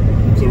dollars.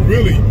 So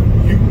really,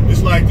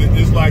 it's like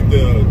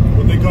the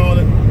what they call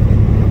it?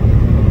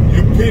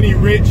 You're penny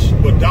rich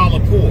but dollar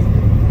poor.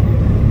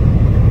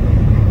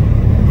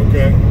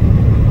 Okay,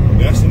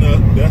 that's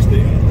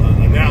the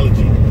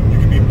analogy. You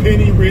can be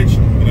penny rich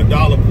and a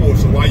dollar poor.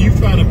 So while you're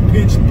trying to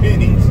pinch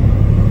pennies,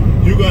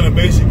 you're gonna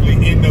basically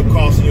end up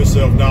costing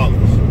yourself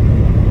dollars.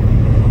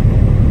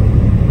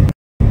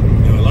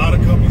 And a lot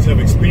of companies have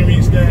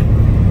experienced that,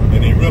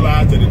 and they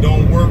realize that it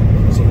don't work.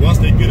 So once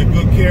they get a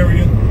good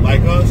carrier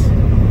like us,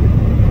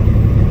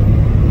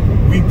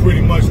 we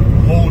pretty much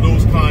hold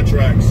those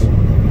contracts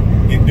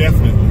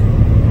indefinitely.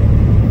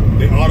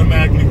 They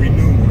automatically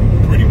renew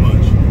pretty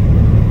much.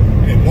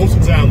 And most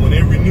of the time when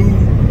they renew,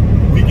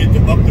 we get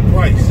to up the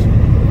price.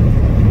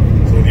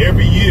 So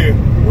every year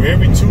or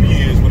every 2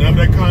 years, whenever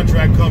that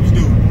contract comes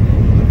due,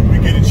 we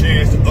get a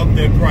chance to up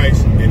that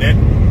price, and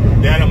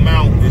that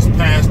amount is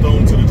passed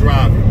on to the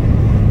driver.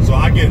 So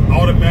I get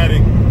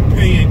automatic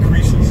pay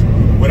increases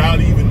without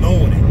even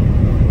knowing it,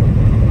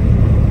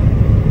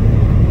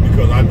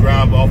 because I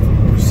drive off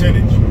a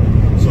percentage.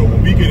 So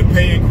when we get a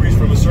pay increase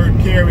from a certain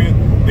carrier,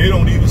 they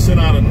don't even send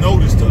out a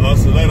notice to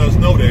us to let us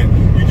know that.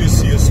 You just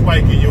see a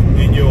spike in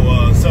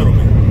your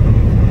settlement.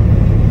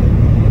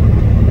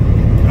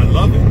 I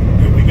love it.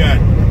 And we got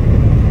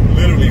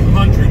literally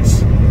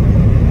hundreds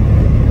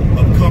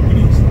of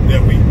companies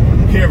that we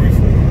carry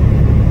for.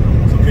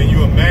 So can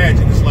you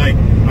imagine? It's like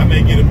I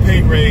may get a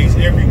pay raise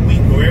every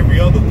week or every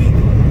other week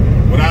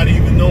without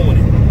even knowing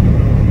it.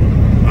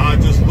 I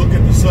just look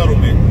at the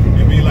settlement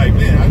and be like,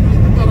 man, I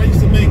thought I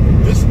used to make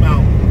this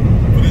amount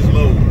for this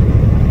load.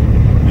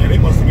 Man, they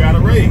must have got a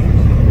raise.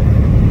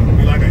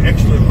 Be like an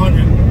extra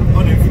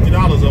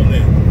 $150 on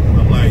that.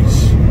 I'm like,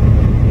 shh.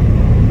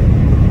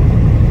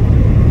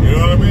 You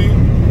know what I mean?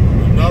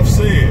 Enough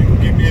said.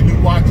 Give me a new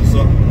watch or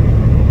something.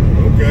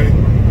 Okay?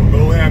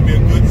 Go have me a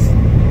good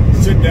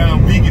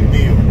sit-down vegan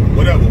meal.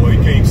 Whatever. Well,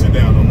 you can't sit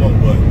down no more,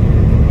 but.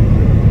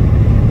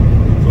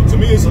 So to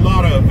me, it's a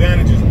lot of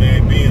advantages,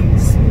 man, being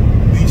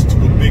leased to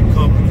a big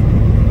company.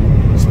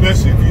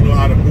 Especially if you know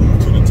how to move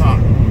to the top.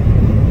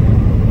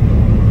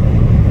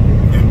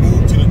 And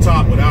move to the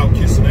top without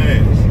kissing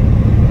ass.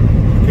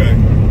 Okay?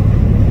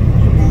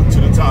 You move to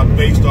the top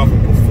based off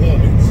of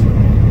performance.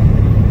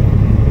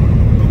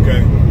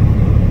 Okay?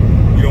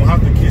 You don't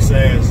have to kiss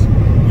ass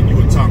when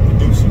you're a top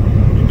producer.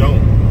 You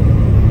don't.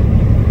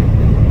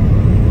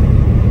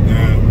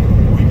 Now,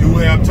 we do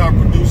have top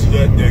producers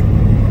that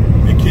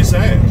kiss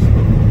ass.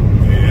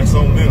 And that's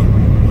on them.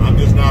 I'm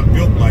just not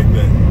built like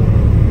that.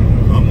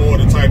 I'm more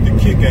the type to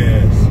kick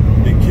ass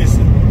than kiss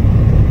it.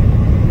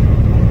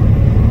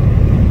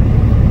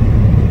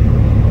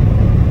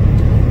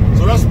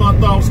 So that's my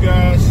thoughts,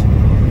 guys,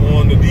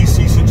 on the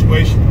DC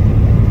situation.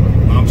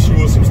 I'm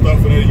sure some stuff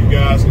in there you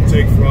guys can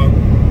take from.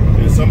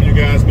 And some of you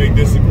guys may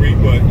disagree,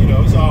 but, you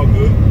know, it's all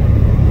good.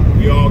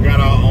 We all got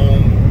our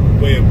own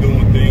way of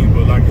doing things.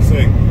 But like I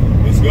say,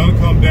 it's going to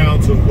come down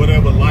to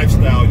whatever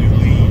lifestyle you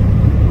lead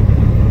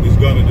is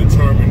going to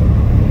determine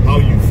how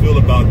you feel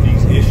about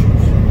these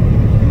issues.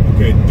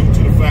 Okay, due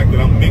to the fact that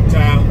I'm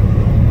Mgtow,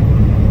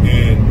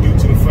 and due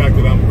to the fact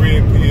that I'm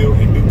RedPill,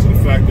 and due to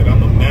the fact that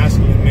I'm a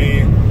masculine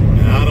man,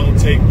 and I don't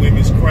take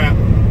women's crap.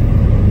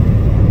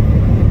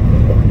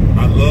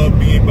 I love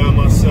being by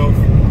myself.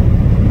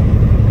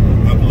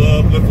 I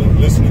love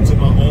listening to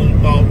my own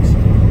thoughts.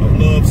 I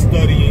love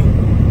studying.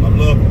 I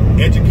love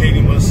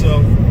educating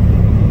myself.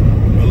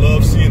 I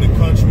love seeing the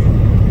country.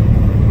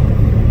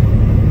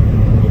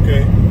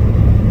 Okay?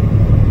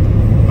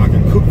 I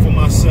can cook for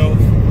myself.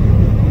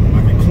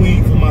 I can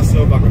clean for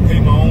myself. I can pay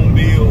my own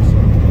bills.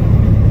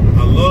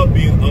 I love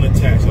being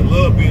unattached. I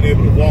love being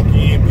able to walk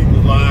in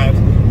people's lives,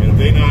 and if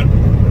they're not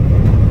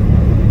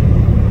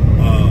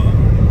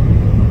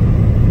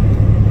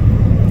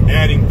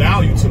adding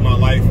value to my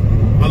life,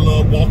 I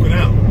love walking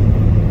out.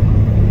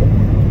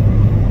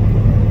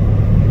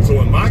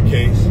 So in my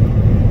case,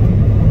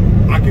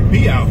 I could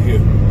be out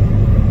here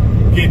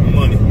getting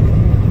money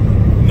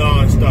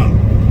non-stop.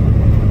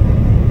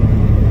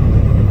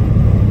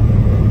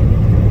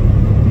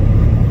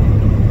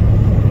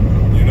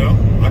 You know,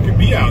 I could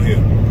be out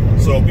here.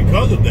 So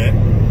because of that,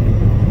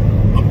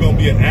 I'm going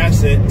to be an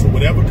asset to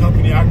whatever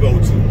company I go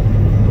to.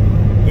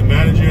 The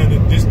manager and the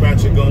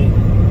dispatcher are going to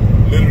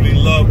literally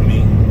love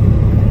me.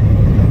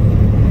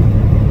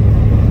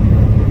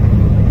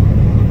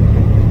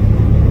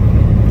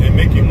 And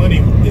making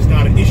money is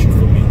not an issue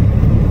for me.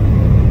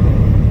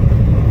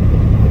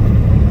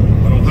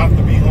 I don't have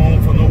to be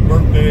home for no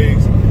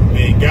birthdays. I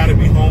ain't got to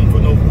be home for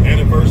no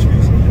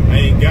anniversaries. I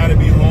ain't got to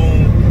be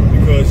home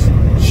because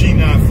she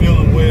not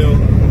feeling well.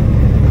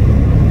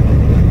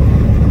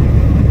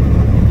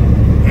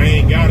 I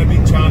ain't got to be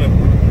trying to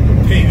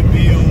pay the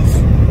bills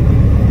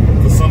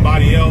for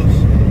somebody else.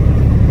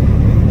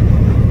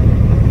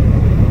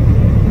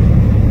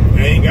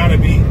 I ain't got to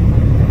be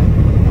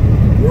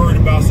worried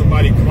about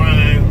somebody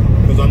crying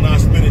because I'm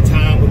not spending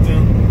time with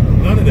them.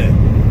 None of that.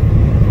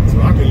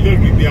 So I can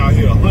literally be out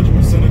here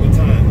 100% of the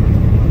time.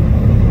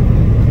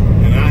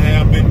 And I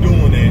have been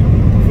doing that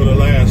for the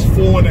last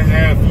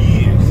 4.5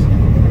 years.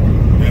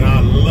 And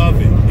I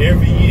love it.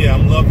 Every year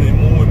I'm loving it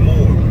more and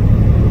more.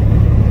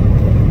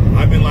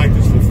 I've been like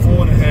this for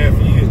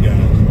 4.5 years,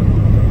 guys.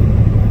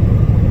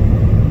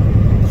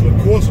 So of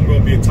course I'm going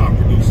to be a top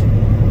producer.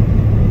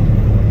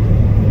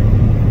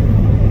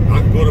 I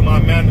can go to my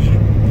manager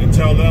and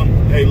tell them,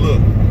 hey, look,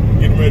 I'm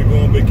getting ready to go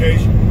on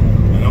vacation,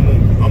 and I'm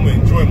gonna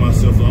enjoy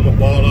myself, so I'm gonna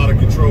ball out of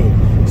control.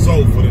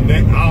 So for the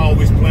next, I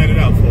always plan it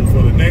out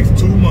for the next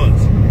 2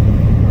 months.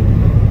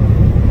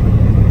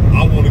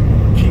 I want to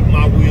keep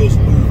my wheels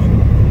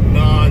moving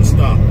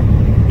non-stop.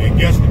 And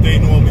guess what they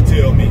normally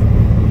tell me?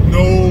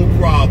 No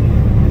problem.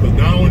 Because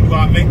not only do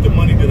I make the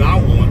money that I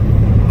want,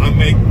 I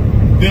make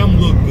them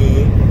look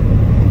good.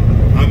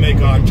 I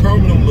make our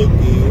terminal look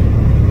good.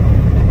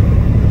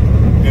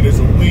 And it's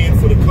a win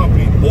for the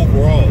company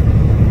overall.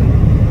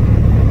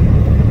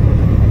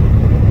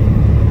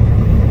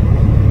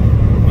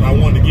 But I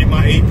wanted to get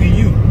my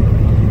APU.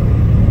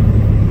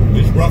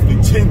 It's roughly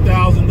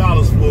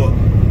 $10,000 for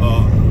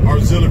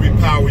auxiliary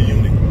power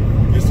unit.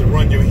 It's to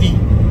run your heat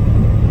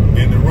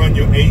and to run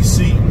your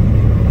AC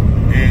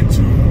and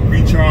to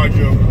recharge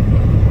your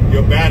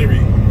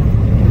battery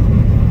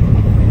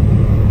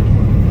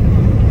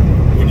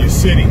when you're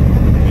sitting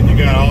and you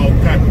got all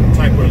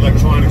type of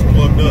electronics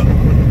plugged up.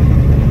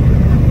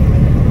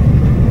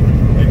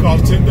 It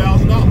costs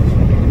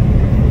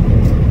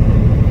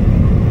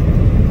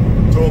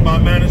 $10,000. Told my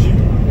manager,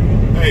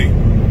 hey,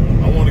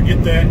 I want to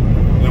get that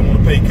and I want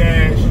to pay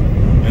cash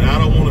and I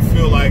don't want to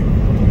feel like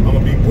I'm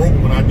going to be broke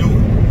when I do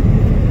it.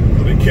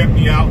 So they kept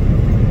me out.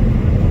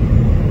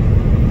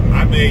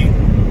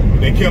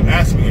 They kept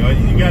asking me,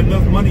 you got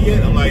enough money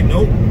yet? I'm like,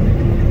 nope.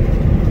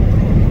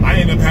 I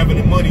ended up having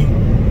the money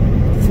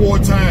 4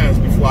 times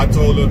before I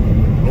told her,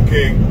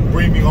 okay,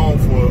 bring me home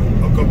for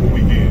a couple of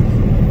weekends.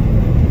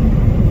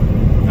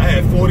 I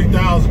had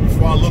 $40,000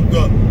 before I looked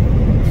up.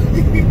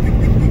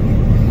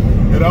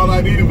 And all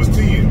I needed was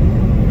 10.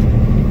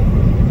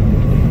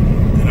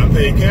 And I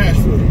paid cash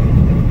for it.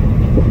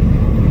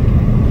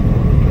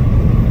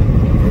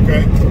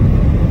 Okay?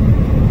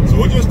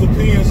 So it just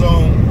depends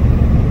on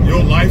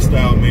your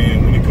lifestyle,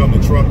 man, when it comes to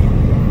trucking.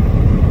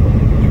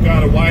 You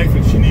got a wife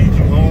and she needs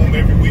you home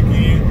every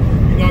weekend,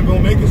 you're not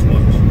going to make as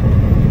much.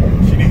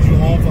 She needs you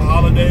home for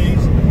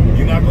holidays,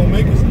 you're not going to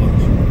make as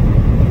much.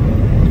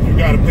 If you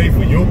got to pay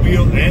for your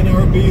bills and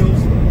her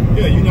bills,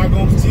 yeah, you're not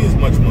going to see as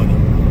much money.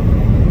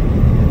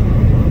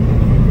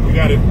 You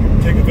got to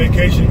take a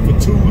vacation for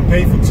 2 and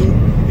pay for 2,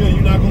 yeah,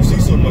 you're not going to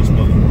see so much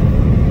money.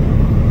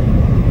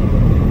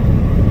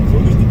 So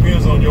it just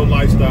depends on your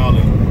lifestyle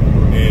and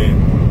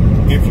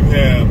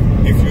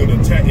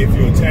if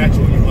you're attached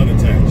or you're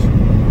unattached.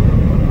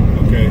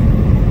 Okay?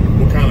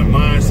 What kind of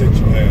mindset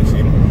you have. See,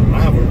 I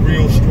have a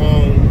real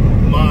strong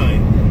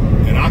mind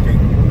and I can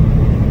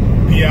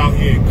be out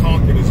here and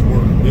conquer this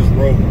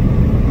road.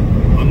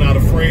 I'm not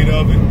afraid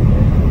of it.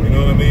 You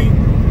know what I mean?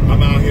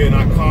 I'm out here and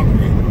I conquer it.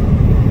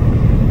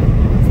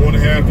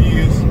 2.5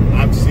 years,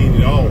 I've seen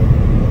it all.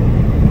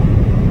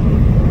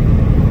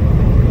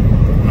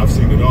 I've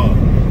seen it all.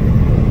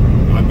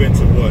 I've been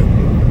to what?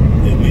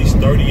 At least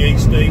 38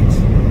 states.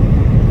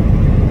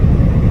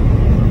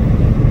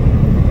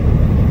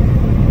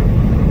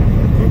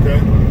 Okay?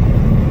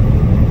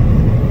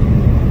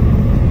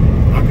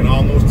 I can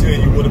almost tell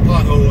you where the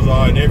potholes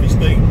are in every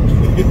state. You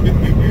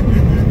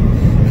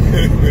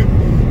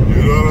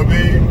know what I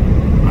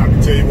mean? I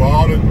can tell you where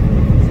all the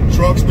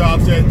truck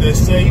stops at that's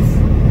safe.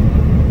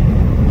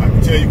 I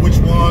can tell you which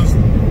ones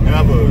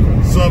have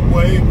a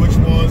Subway, which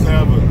ones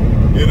have a,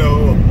 you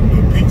know, a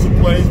pizza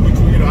place, which,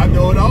 you know, I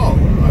know it all.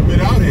 I've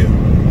been out here,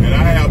 and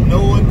I have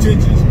no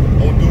intentions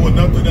on doing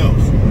nothing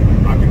else.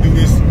 I can do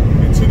this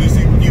until this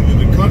either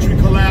the country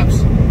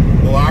collapse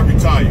or I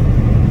retire.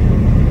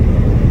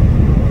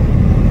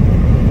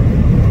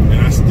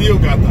 And I still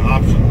got the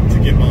option to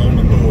get my own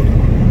authority.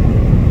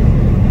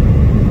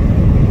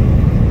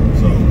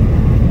 So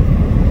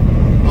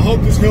I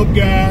hope this helped,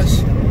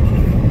 guys.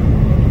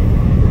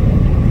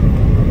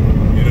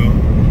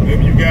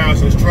 Maybe you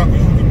guys as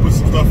truckers, you can put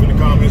some stuff in the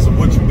comments of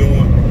what you're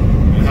doing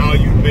and how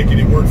you're making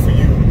it work for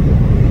you.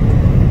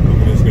 Look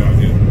at this guy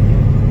here.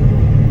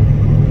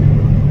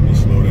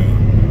 Just slow down.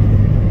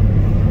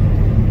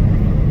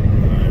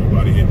 All right,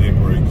 everybody hit their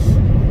brakes.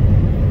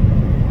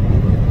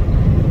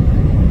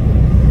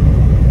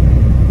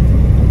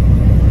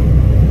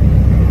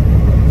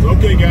 So,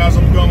 okay, guys,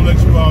 I'm going to let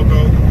you all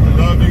go. I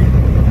love you.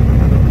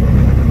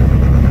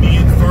 Be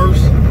in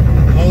first.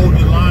 Hold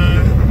the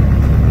line.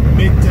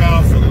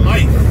 Mgtow for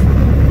life.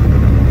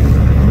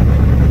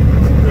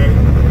 Okay.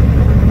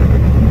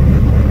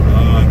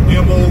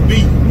 MOB.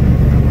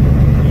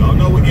 Y'all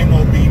know what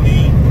MOB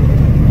means.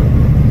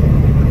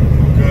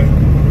 Okay.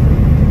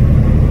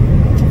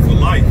 For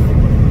life.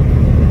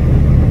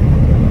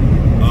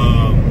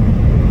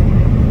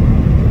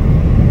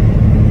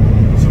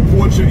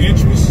 Support your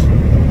interests.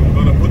 I'm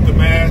gonna put the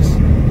mask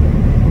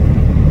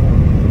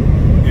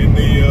in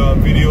the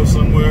video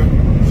somewhere.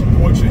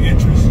 Support your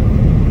interests.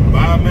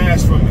 Buy a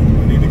mask from me.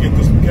 I need to get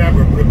this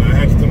camera equipment. I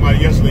had somebody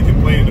yesterday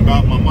complaining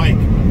about my mic.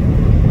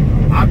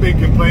 I've been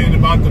complaining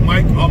about the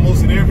mic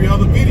almost in every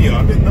other video.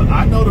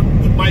 I know the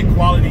mic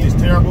quality is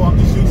terrible. I'm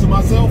just using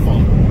my cell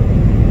phone.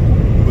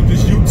 But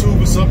this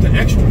YouTube is something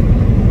extra. You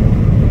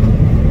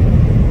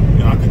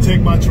know, I could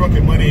take my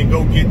trucking money and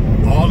go get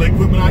all the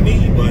equipment I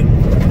need, but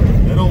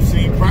that don't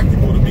seem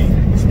practical to me.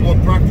 It's more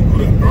practical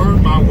to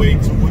earn my way to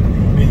it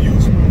and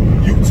use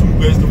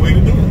YouTube as the way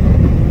to do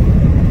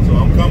it. So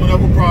I'm coming up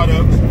with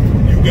products.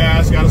 You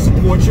guys got to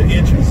support your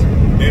interests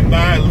and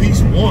buy at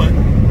least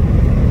one.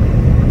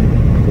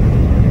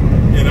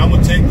 And I'm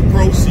going to take the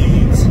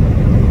proceeds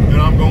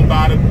and I'm going to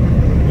buy the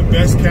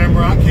best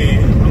camera I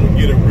can. I'm going to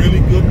get a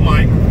really good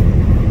mic.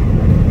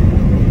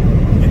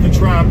 Get the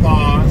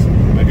tripods.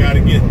 I got to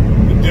get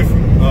the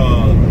different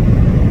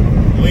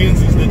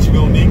lenses that you're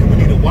going to need. We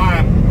need a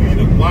wide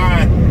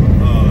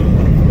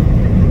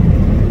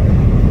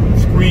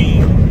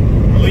screen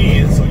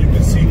lens so you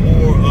can see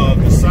more of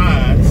the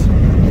sides.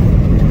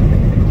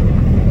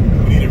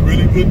 We need a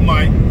really good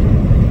mic.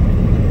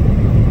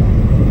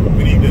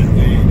 We need the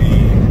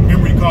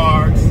memory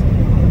cards.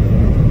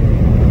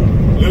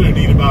 Literally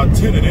need about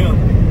 10 of them.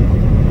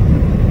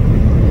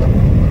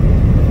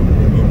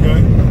 Okay.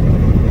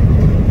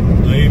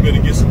 I ain't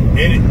better get some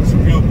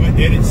real good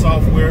edit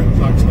software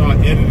so I can start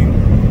editing.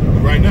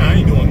 But right now I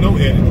ain't doing no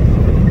editing.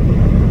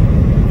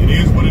 It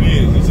is what it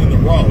is. It's in the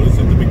raw. It's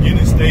at the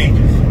beginning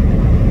stages.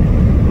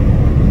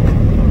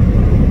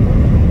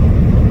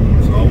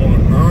 So I want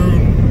to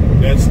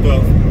earn that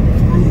stuff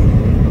through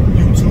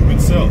YouTube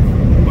itself.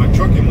 My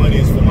trucking money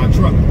is for my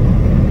truck.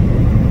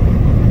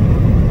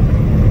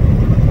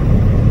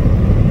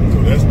 So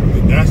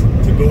that's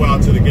to go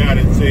out to the guy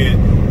that said,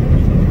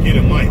 get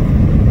a mic,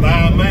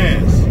 buy a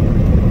mask.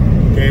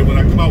 Okay, when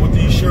I come out with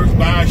these shirts,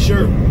 buy a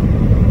shirt.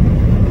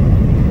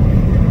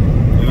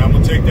 And I'm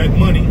gonna take that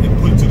money and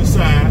put it to the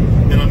side,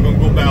 and I'm gonna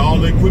go buy all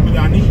the equipment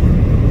I need.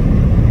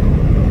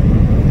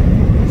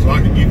 So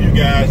I can give you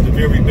guys the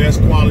very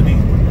best quality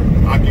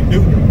I can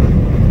do.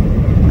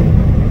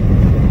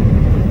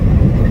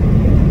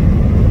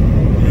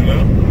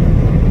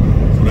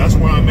 That's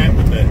where I'm at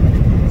with that.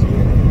 So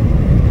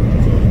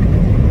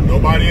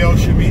nobody else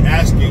should be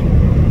asking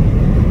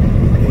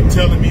or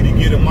telling me to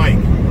get a mic.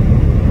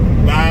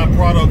 Buy a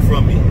product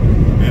from me.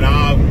 And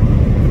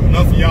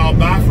enough of y'all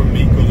buy from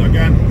me because I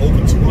got over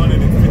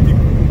 250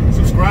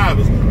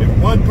 subscribers.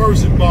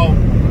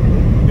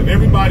 If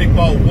everybody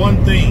bought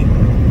one thing,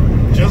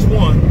 just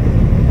one,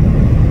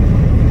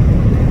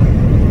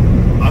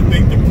 I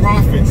think the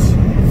profits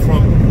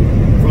from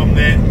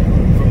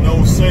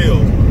those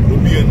sales will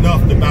be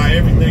enough to buy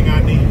everything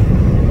I need.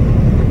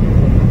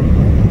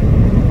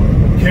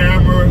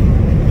 Camera,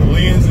 the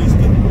lenses,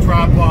 the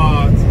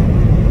tripods,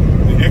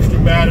 the extra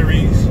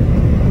batteries,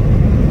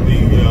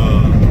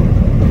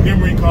 the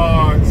memory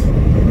cards,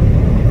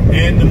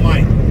 and the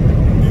mic.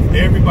 If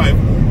everybody,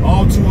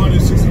 all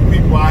 260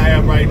 people I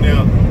have right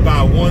now,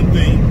 buy one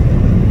thing,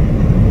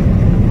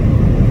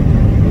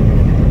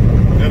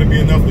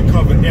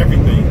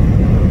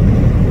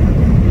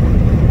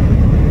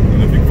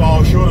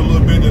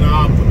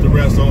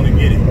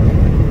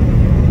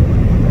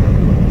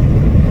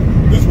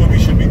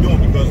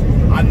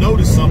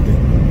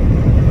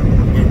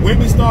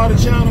 women start a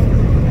channel,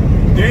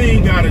 they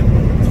ain't got it.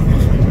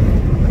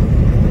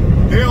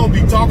 They don't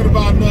be talking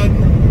about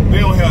nothing. They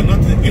don't have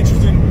nothing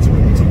interesting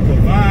to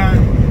provide.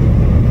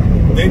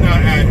 They're not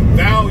adding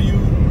value.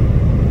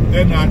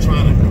 They're not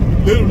trying to,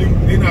 literally,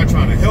 they're not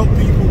trying to help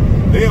people.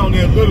 They on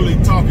there literally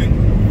talking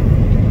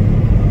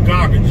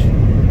garbage.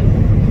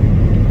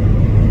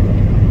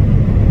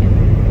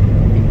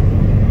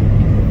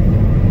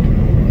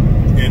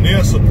 And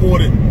they're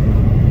supported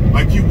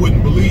like you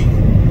wouldn't believe.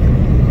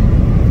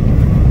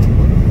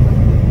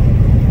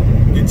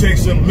 It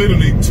takes them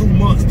literally 2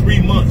 months,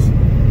 3 months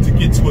to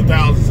get to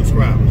 1,000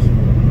 subscribers.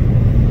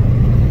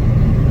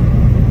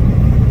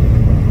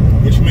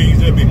 Which means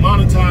they'll be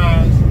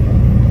monetized,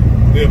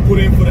 they'll put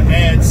in for the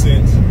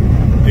AdSense,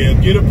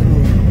 they'll get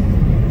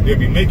approved, they'll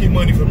be making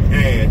money from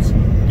ads.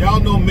 Y'all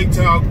know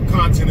Mgtow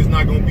content is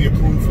not going to be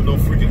approved for no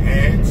freaking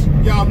ads.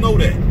 Y'all know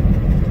that.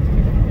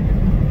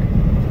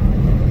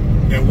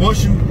 And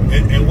once you,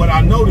 and what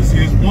I notice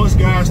is once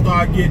guys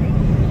start getting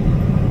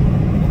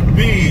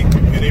big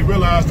and they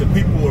realize that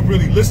people are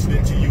really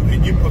listening to you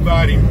and you're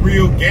providing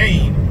real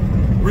gain,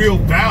 real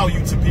value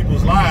to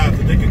people's lives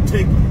that they can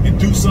take and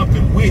do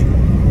something with,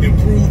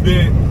 improve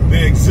their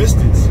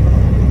existence,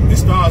 and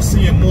start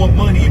seeing more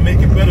money and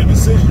making better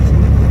decisions.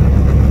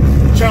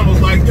 Channels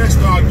like that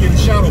start getting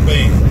shadow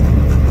banned.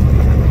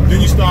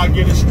 Then you start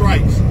getting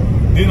strikes.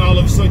 Then all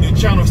of a sudden your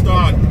channel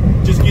start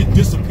just get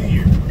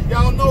disappeared.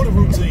 Y'all know the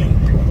routine.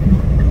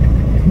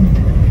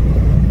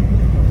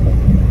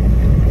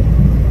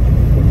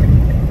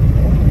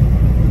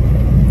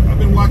 I've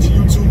been watching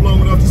YouTube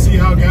long enough to see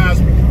how guys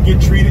get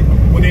treated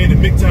when they're in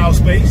the Mgtow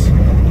space.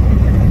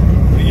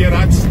 And yet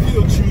I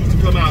still choose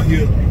to come out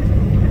here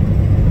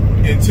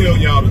and tell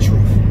y'all the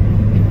truth.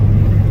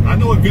 I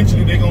know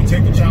eventually they're going to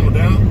take the channel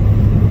down.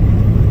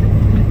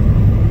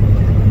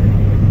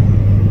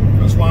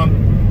 That's why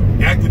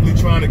I'm actively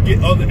trying to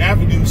get other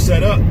avenues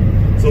set up.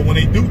 So when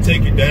they do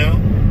take it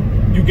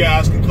down, you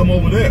guys can come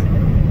over there.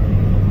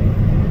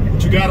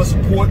 But you got to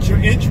support your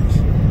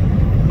interests.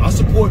 I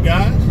support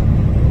guys.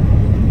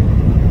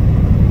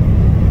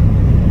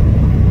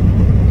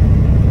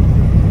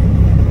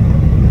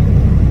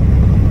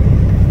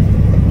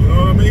 You know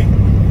what I mean?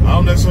 I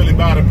don't necessarily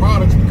buy the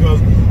products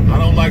because I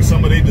don't like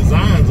some of their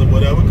designs or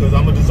whatever, because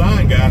I'm a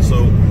design guy.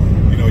 So,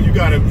 you know, you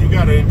gotta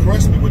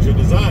impress me with your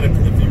design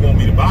if you want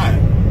me to buy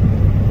it.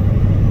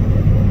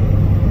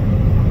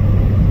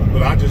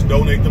 But I just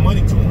donate the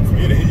money to them.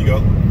 Forget it. Here you go.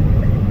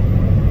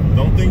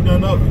 Don't think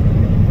none of it.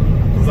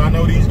 Because I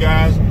know these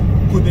guys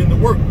put in the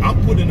work.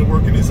 I'm putting in the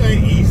work, and this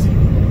ain't easy.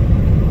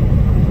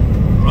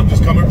 I'm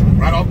just coming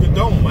right off the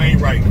dome. I ain't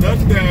writing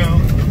nothing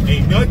down.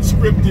 Ain't nothing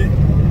scripted.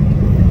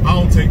 I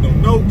don't take no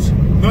notes.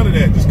 None of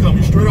that. Just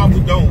coming straight off the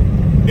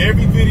dome.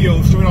 Every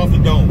video straight off the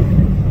dome.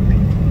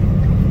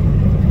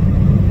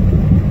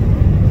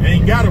 I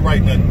ain't got to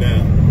write nothing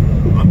down.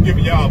 I'm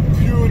giving y'all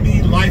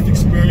purely life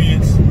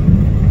experience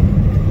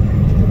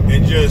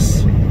and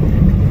just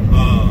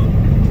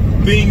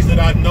things that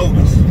I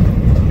noticed.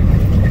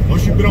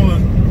 Once you've been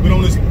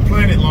on this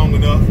planet long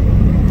enough,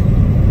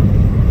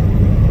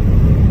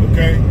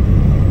 okay,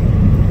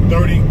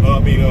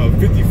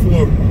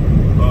 54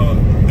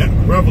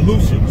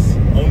 revolutions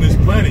on this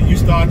planet, you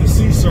start to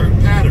see certain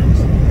patterns.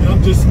 And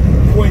I'm just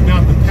pointing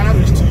out the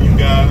patterns to you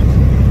guys.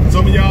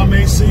 Some of y'all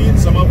may see it,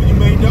 some of you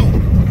may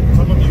don't.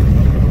 Some of you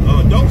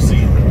don't see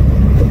it.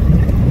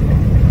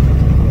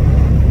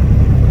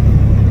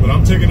 But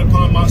I'm taking it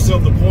upon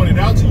myself to point it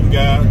out to you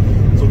guys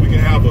so we can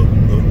have a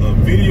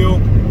video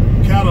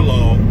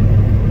catalog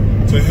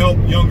to help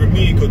younger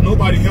me, because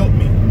nobody helped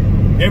me.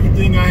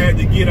 Everything I had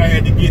to get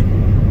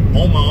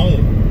on my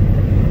own.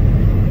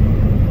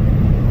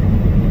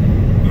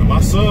 Now,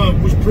 my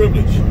son was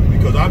privileged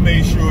because I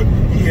made sure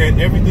he had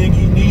everything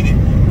he needed,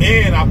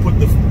 and I put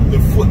the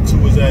foot to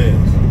his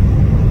ass.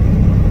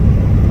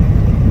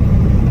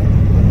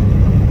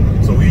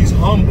 So he's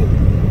humble.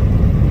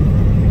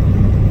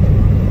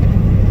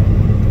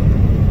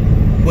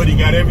 But he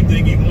got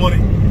everything he wanted,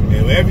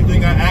 and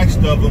everything I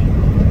asked of him,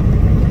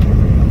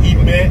 he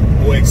met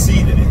or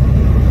exceeded it.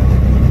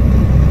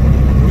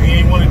 He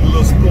ain't one of the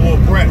little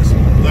spoiled brats.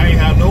 I ain't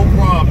have no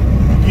problem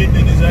getting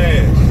in his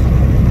ass.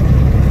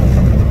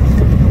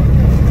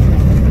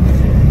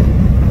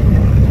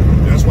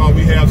 That's why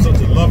we have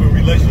such a loving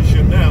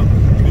relationship now,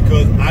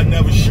 because I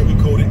never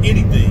sugarcoated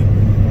anything.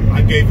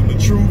 I gave him the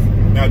truth.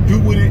 Now do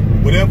with it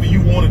whatever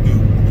you want to do.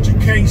 But you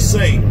can't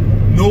say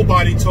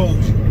nobody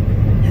told you.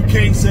 You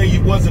can't say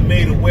you wasn't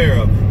made aware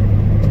of it.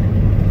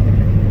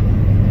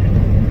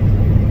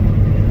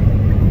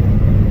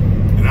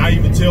 And I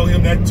even tell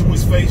him that to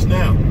his face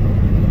now.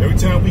 Every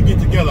time we get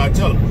together, I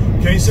tell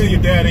him, can't say your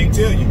dad ain't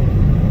tell you.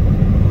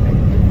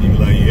 He be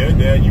like, yeah,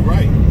 Dad, you're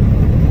right.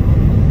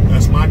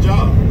 That's my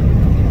job.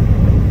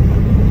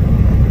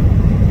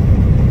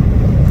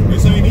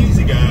 This ain't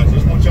easy, guys.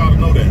 Just want y'all to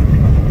know that.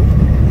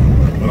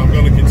 But I'm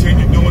going to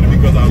continue doing it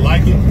because I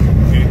like it.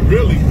 And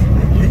really,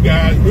 you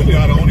guys really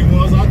are the only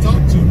ones I talk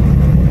to.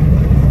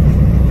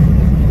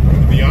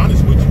 To be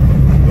honest with you.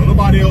 Don't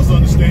nobody else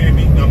understand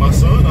me. Now, my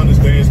son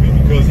understands me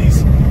because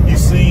he's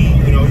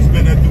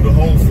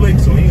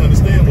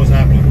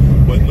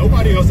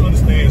Nobody else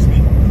understands me,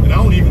 and I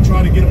don't even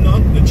try to get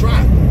them to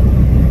try.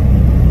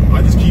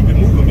 I just keep it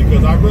moving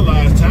because I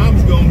realize time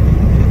is going to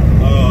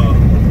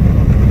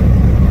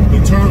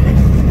determine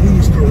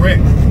who's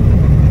correct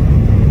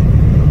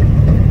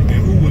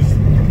and who is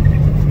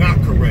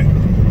not correct,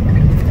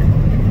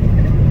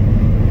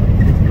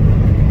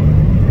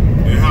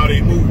 and how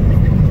they move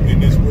in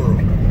this world.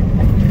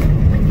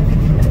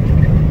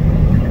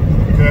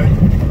 Okay?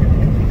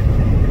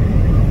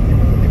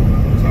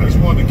 So I just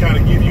wanted to kind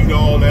of give you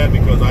all that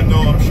because I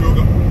know I'm sure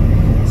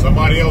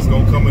somebody else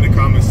gonna come in the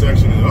comment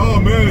section and, oh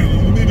man,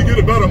 you need to get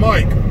a better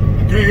mic.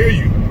 I can't hear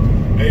you.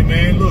 Hey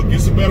man, look,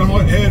 get some better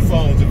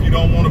headphones if you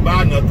don't want to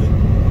buy nothing.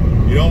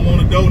 You don't want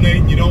to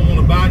donate, you don't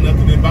want to buy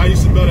nothing, then buy you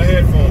some better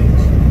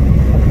headphones.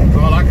 That's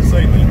all I can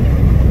say, man.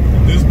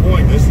 At this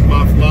point, this is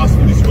my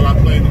philosophy. This is what I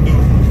plan to do. I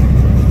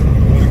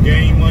want to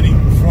gain money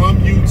from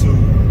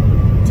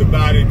YouTube to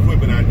buy the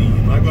equipment I need.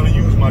 I'm not going to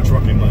use my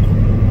trucking money.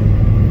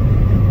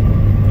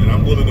 And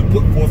I'm willing to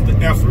put forth the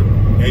effort,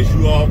 as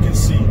you all can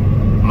see.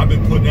 I've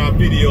been putting out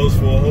videos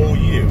for a whole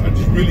year. I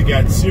just really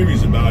got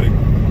serious about it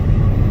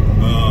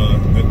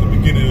at the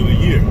beginning of the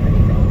year.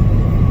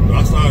 But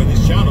I started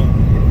this channel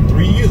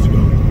 3 years ago.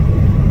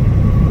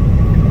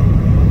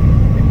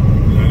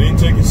 And I didn't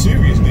take it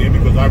serious then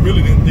because I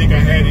really didn't think I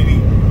had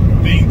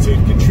anything to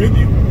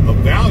contribute of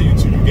value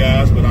to you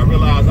guys, but I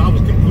realized I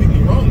was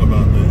completely wrong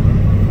about that.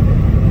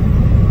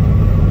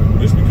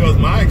 Just because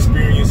my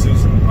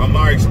experiences are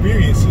my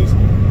experiences,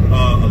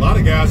 a lot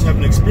of guys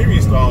haven't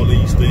experienced all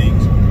these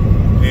things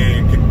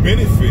and can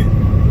benefit,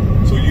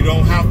 so you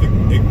don't have to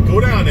go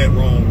down that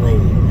wrong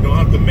road. You don't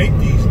have to make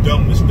these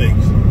dumb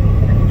mistakes.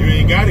 You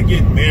ain't got to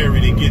get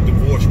married and get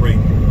divorce rate.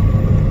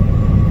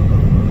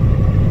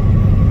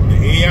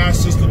 The AI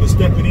system is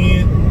stepping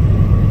in.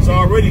 It's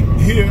already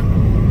here.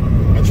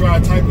 I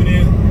tried typing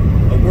in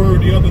a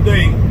word the other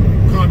day,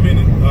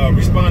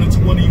 responding to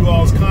one of you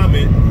all's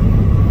comment,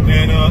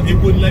 and it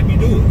wouldn't let me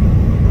do it.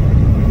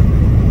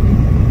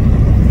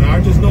 Now, I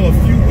just know a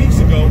few weeks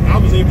ago, I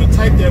was able to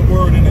type that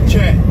word in the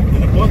chat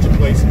in a bunch of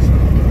places,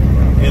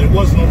 and it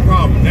wasn't no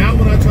problem. Now,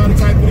 when I try to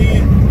type it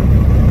in,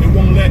 it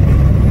won't let me.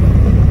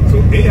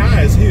 So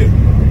AI is here,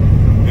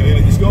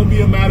 and it's going to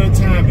be a matter of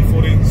time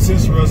before they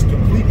censor us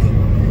completely.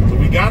 So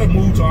we got to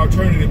move to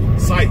alternative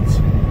sites.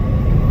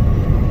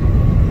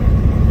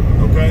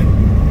 Okay?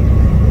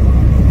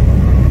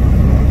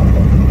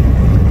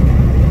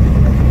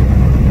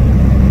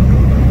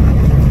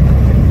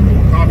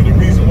 Probably the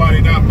reason why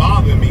they're not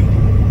bothering me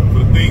for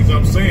the things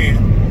I'm saying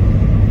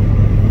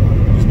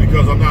is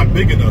because I'm not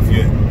big enough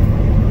yet.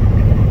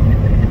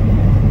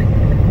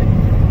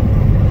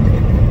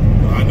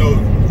 I know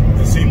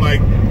it seems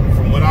like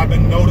from what I've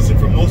been noticing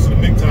from most of the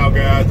Mgtow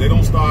guys, they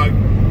don't start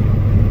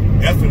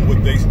effing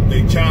with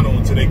their channel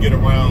until they get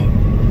around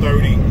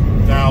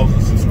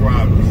 30,000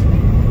 subscribers.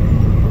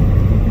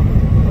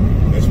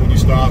 That's when you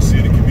start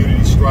seeing the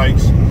community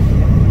strikes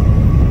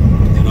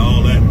and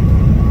all that,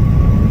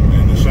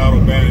 and the shadow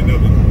banning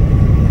of the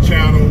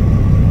channel,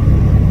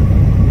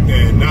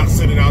 and not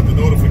sending out the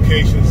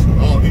notifications.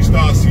 You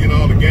start seeing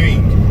all the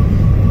games.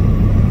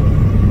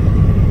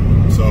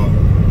 So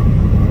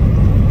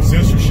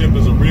censorship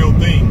is a real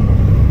thing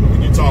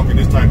when you're talking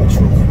this type of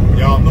truth.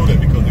 Y'all know that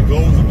because it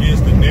goes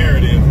against the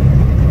narrative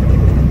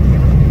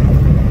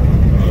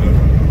of the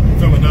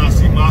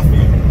feminazi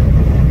mafia.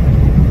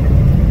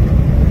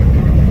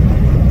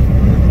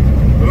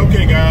 But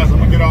okay, guys, I'm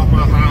gonna get off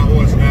my high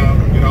horse now.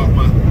 Get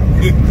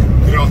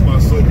off my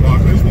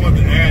soapbox. I just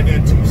wanted to add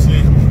that 2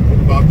 cents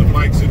about the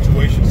mic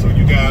situation, so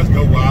you guys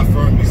know where I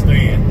firmly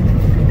stand,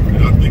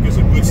 and I think it's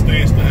a good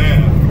stance to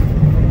have.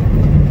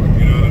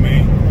 You know what I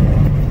mean?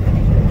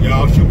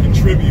 Y'all should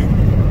contribute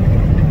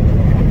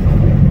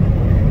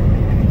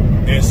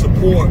and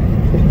support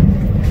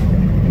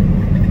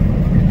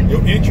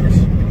your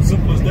interests.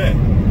 Simple as that.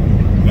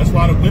 That's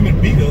why the women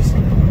beat us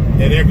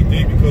at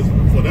everything, because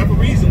for whatever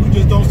reason we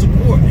just don't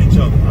support each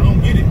other. I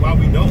don't get it why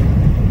we don't.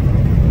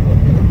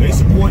 They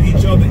support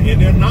each other in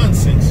their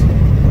nonsense,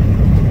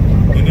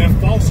 in their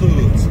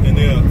falsehoods, in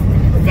their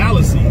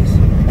fallacies,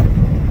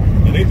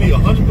 and they be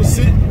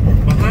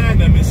 100% behind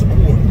them in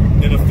support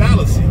in a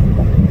fallacy.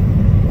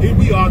 Here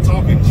we are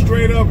talking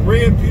straight up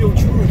red pill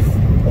truth,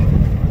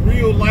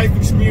 real life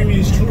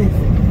experience truth,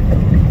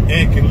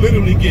 and can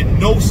literally get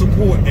no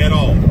support at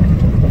all.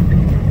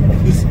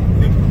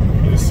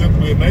 It's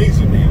simply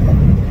amazing, man.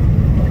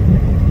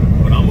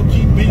 But I'm gonna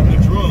keep beating the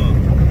drum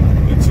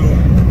until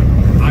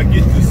I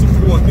get the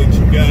support that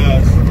you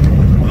guys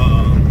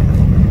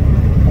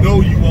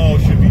know you all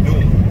should be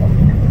doing.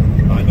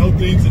 I know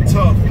things are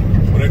tough,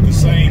 but at the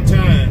same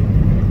time,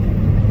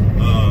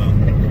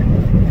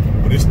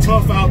 when it's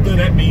tough out there,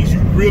 that means you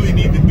really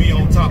need to be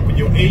on top of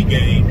your A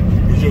game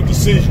with your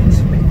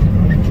decisions.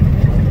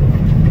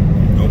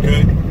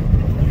 Okay?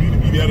 You need to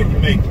be able to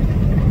make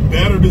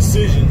better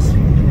decisions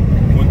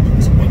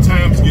when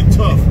times get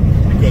tough.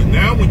 Because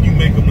now when you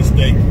make a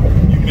mistake,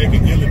 you make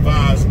an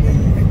ill-advised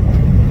move,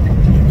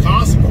 the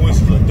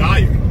consequences are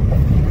dire.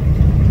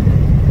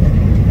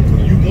 So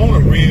you want a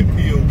red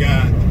pill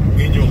guy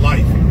in your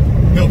life.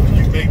 helping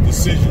you make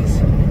decisions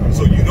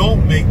so you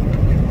don't make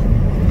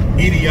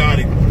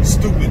idiotic,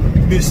 stupid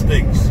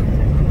mistakes.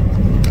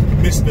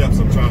 Missteps,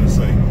 I'm trying to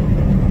say.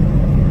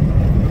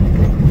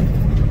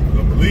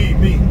 But believe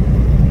me,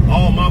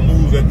 all my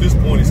moves at this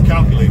point is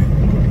calculated.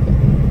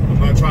 I'm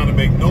not trying to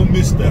make no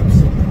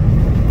missteps.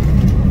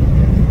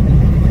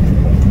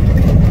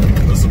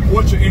 But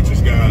support your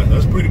interests, guys.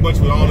 That's pretty much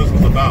what all this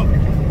was about.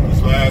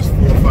 This last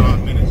 4 or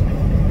 5 minutes.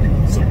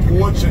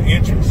 Support your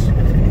interests.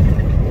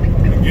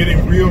 You're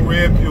getting real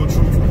red pill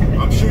truth.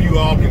 I'm sure you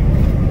all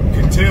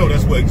can tell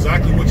that's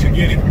exactly what you're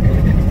getting.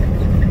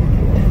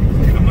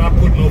 I'm not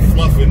putting no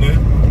fluff in there.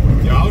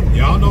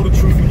 Y'all know the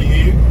truth when you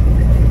hear it.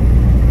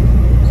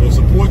 So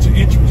support your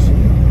interests.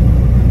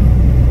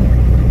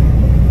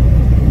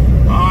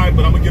 Alright,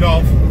 but I'm gonna get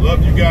off.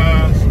 Love you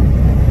guys.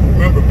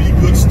 Remember, be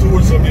good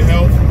stewards of your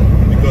health,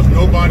 because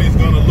nobody's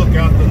gonna look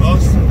after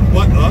us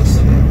but us.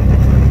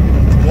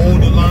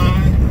 Hold the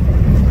line.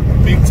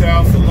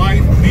 Mgtow for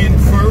life. Men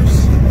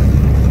first.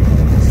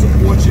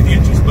 Support your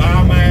interests.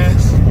 Buy a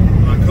mask.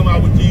 When I come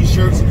out with these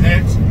shirts and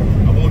hats,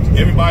 I want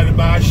everybody to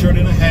buy a shirt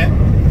and a hat,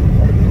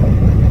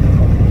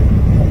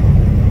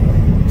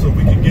 so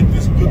we can get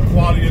this good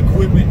quality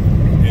equipment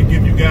and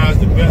give you guys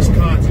the best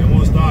content. I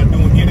want to start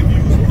doing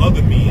interviews with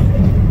other men.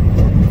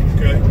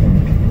 Okay?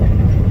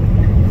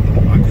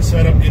 I can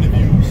set up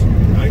interviews.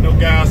 I know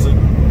guys that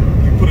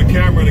you put a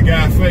camera in a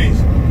guy's face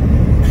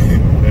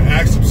and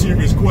ask some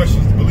serious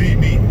questions. Believe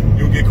me,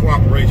 you'll get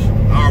cooperation.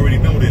 I already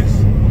know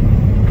this.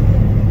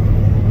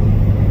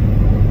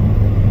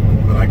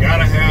 But I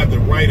gotta have the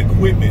right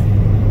equipment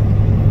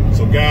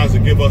so guys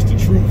will give us the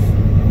truth.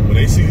 When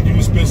they see that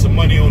you spend some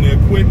money on the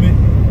equipment,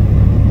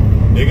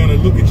 they're gonna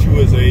look at you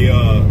as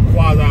a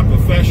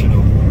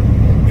quasi-professional,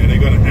 and they're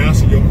gonna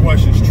answer your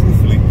questions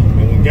truthfully.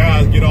 And when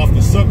guys get off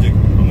the subject,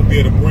 I'm gonna be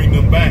able to bring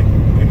them back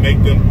and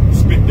make them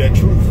spit that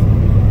truth.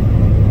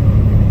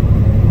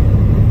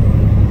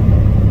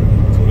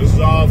 So this is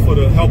all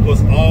to help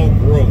us all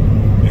grow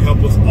and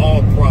help us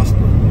all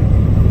prosper.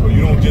 So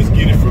you don't just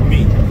get it from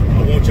me.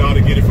 I want y'all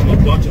to get it from a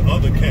bunch of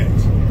other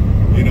cats.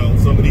 You know,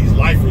 some of these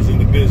lifers in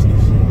the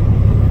business.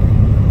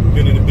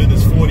 Been in the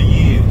business 40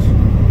 years.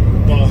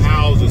 Bought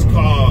houses,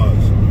 cars,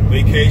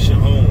 vacation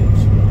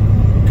homes.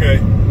 Okay?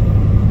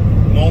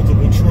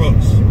 Multiple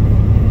trucks.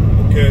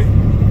 Okay?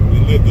 They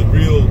live the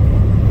real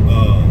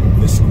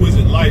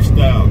exquisite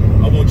lifestyle.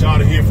 I want y'all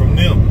to hear from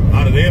them,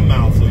 out of their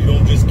mouth, so you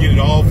don't just get it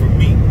all from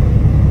me.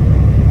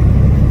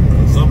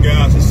 Some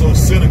guys are so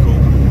cynical,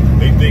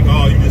 they think,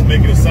 oh, you just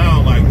making it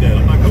sound like that.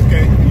 I'm like,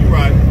 okay, you're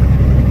right.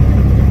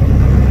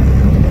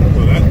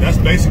 So that's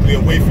basically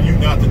a way for you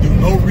not to do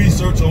no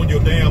research on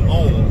your damn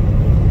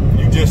own.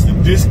 You just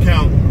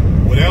discount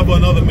whatever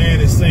another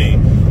man is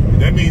saying.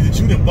 And that means that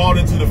you done bought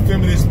into the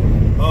feminist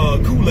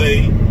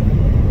Kool-Aid.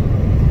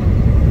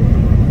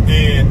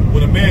 And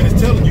when a man is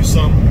telling you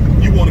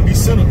something, you want to be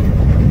cynical.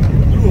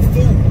 You a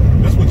fool.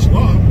 That's what you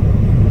are.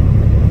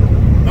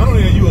 Not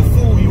only are you a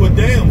fool, you a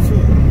damn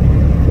fool.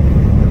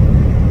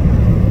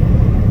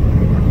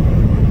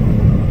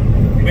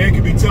 A man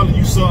could be telling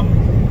you something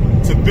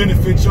to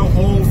benefit your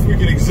whole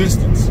freaking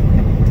existence,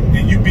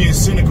 and you being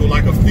cynical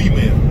like a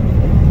female.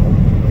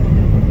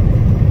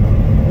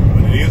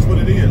 But it is what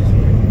it is.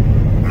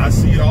 I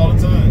see it all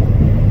the time.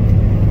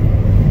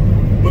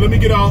 But let me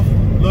get off.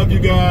 Love you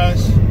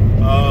guys.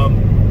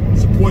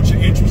 Support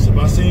your interests. If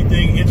I see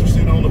anything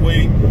interesting on the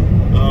way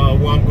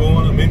where I'm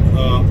going, I'm in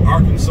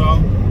Arkansas,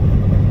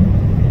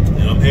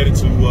 and I'm headed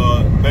to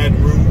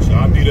Baton Rouge.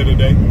 I'll be there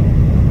today.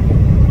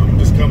 I'm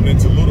just coming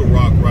into Little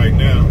Rock right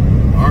now,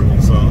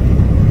 Arkansas.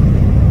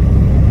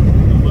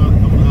 I'm not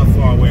how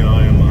far away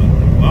I am.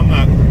 Well, I'm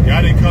not.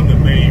 I didn't come the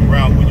main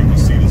route when you can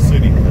see the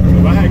city.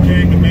 If I had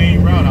came the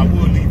main route, I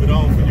would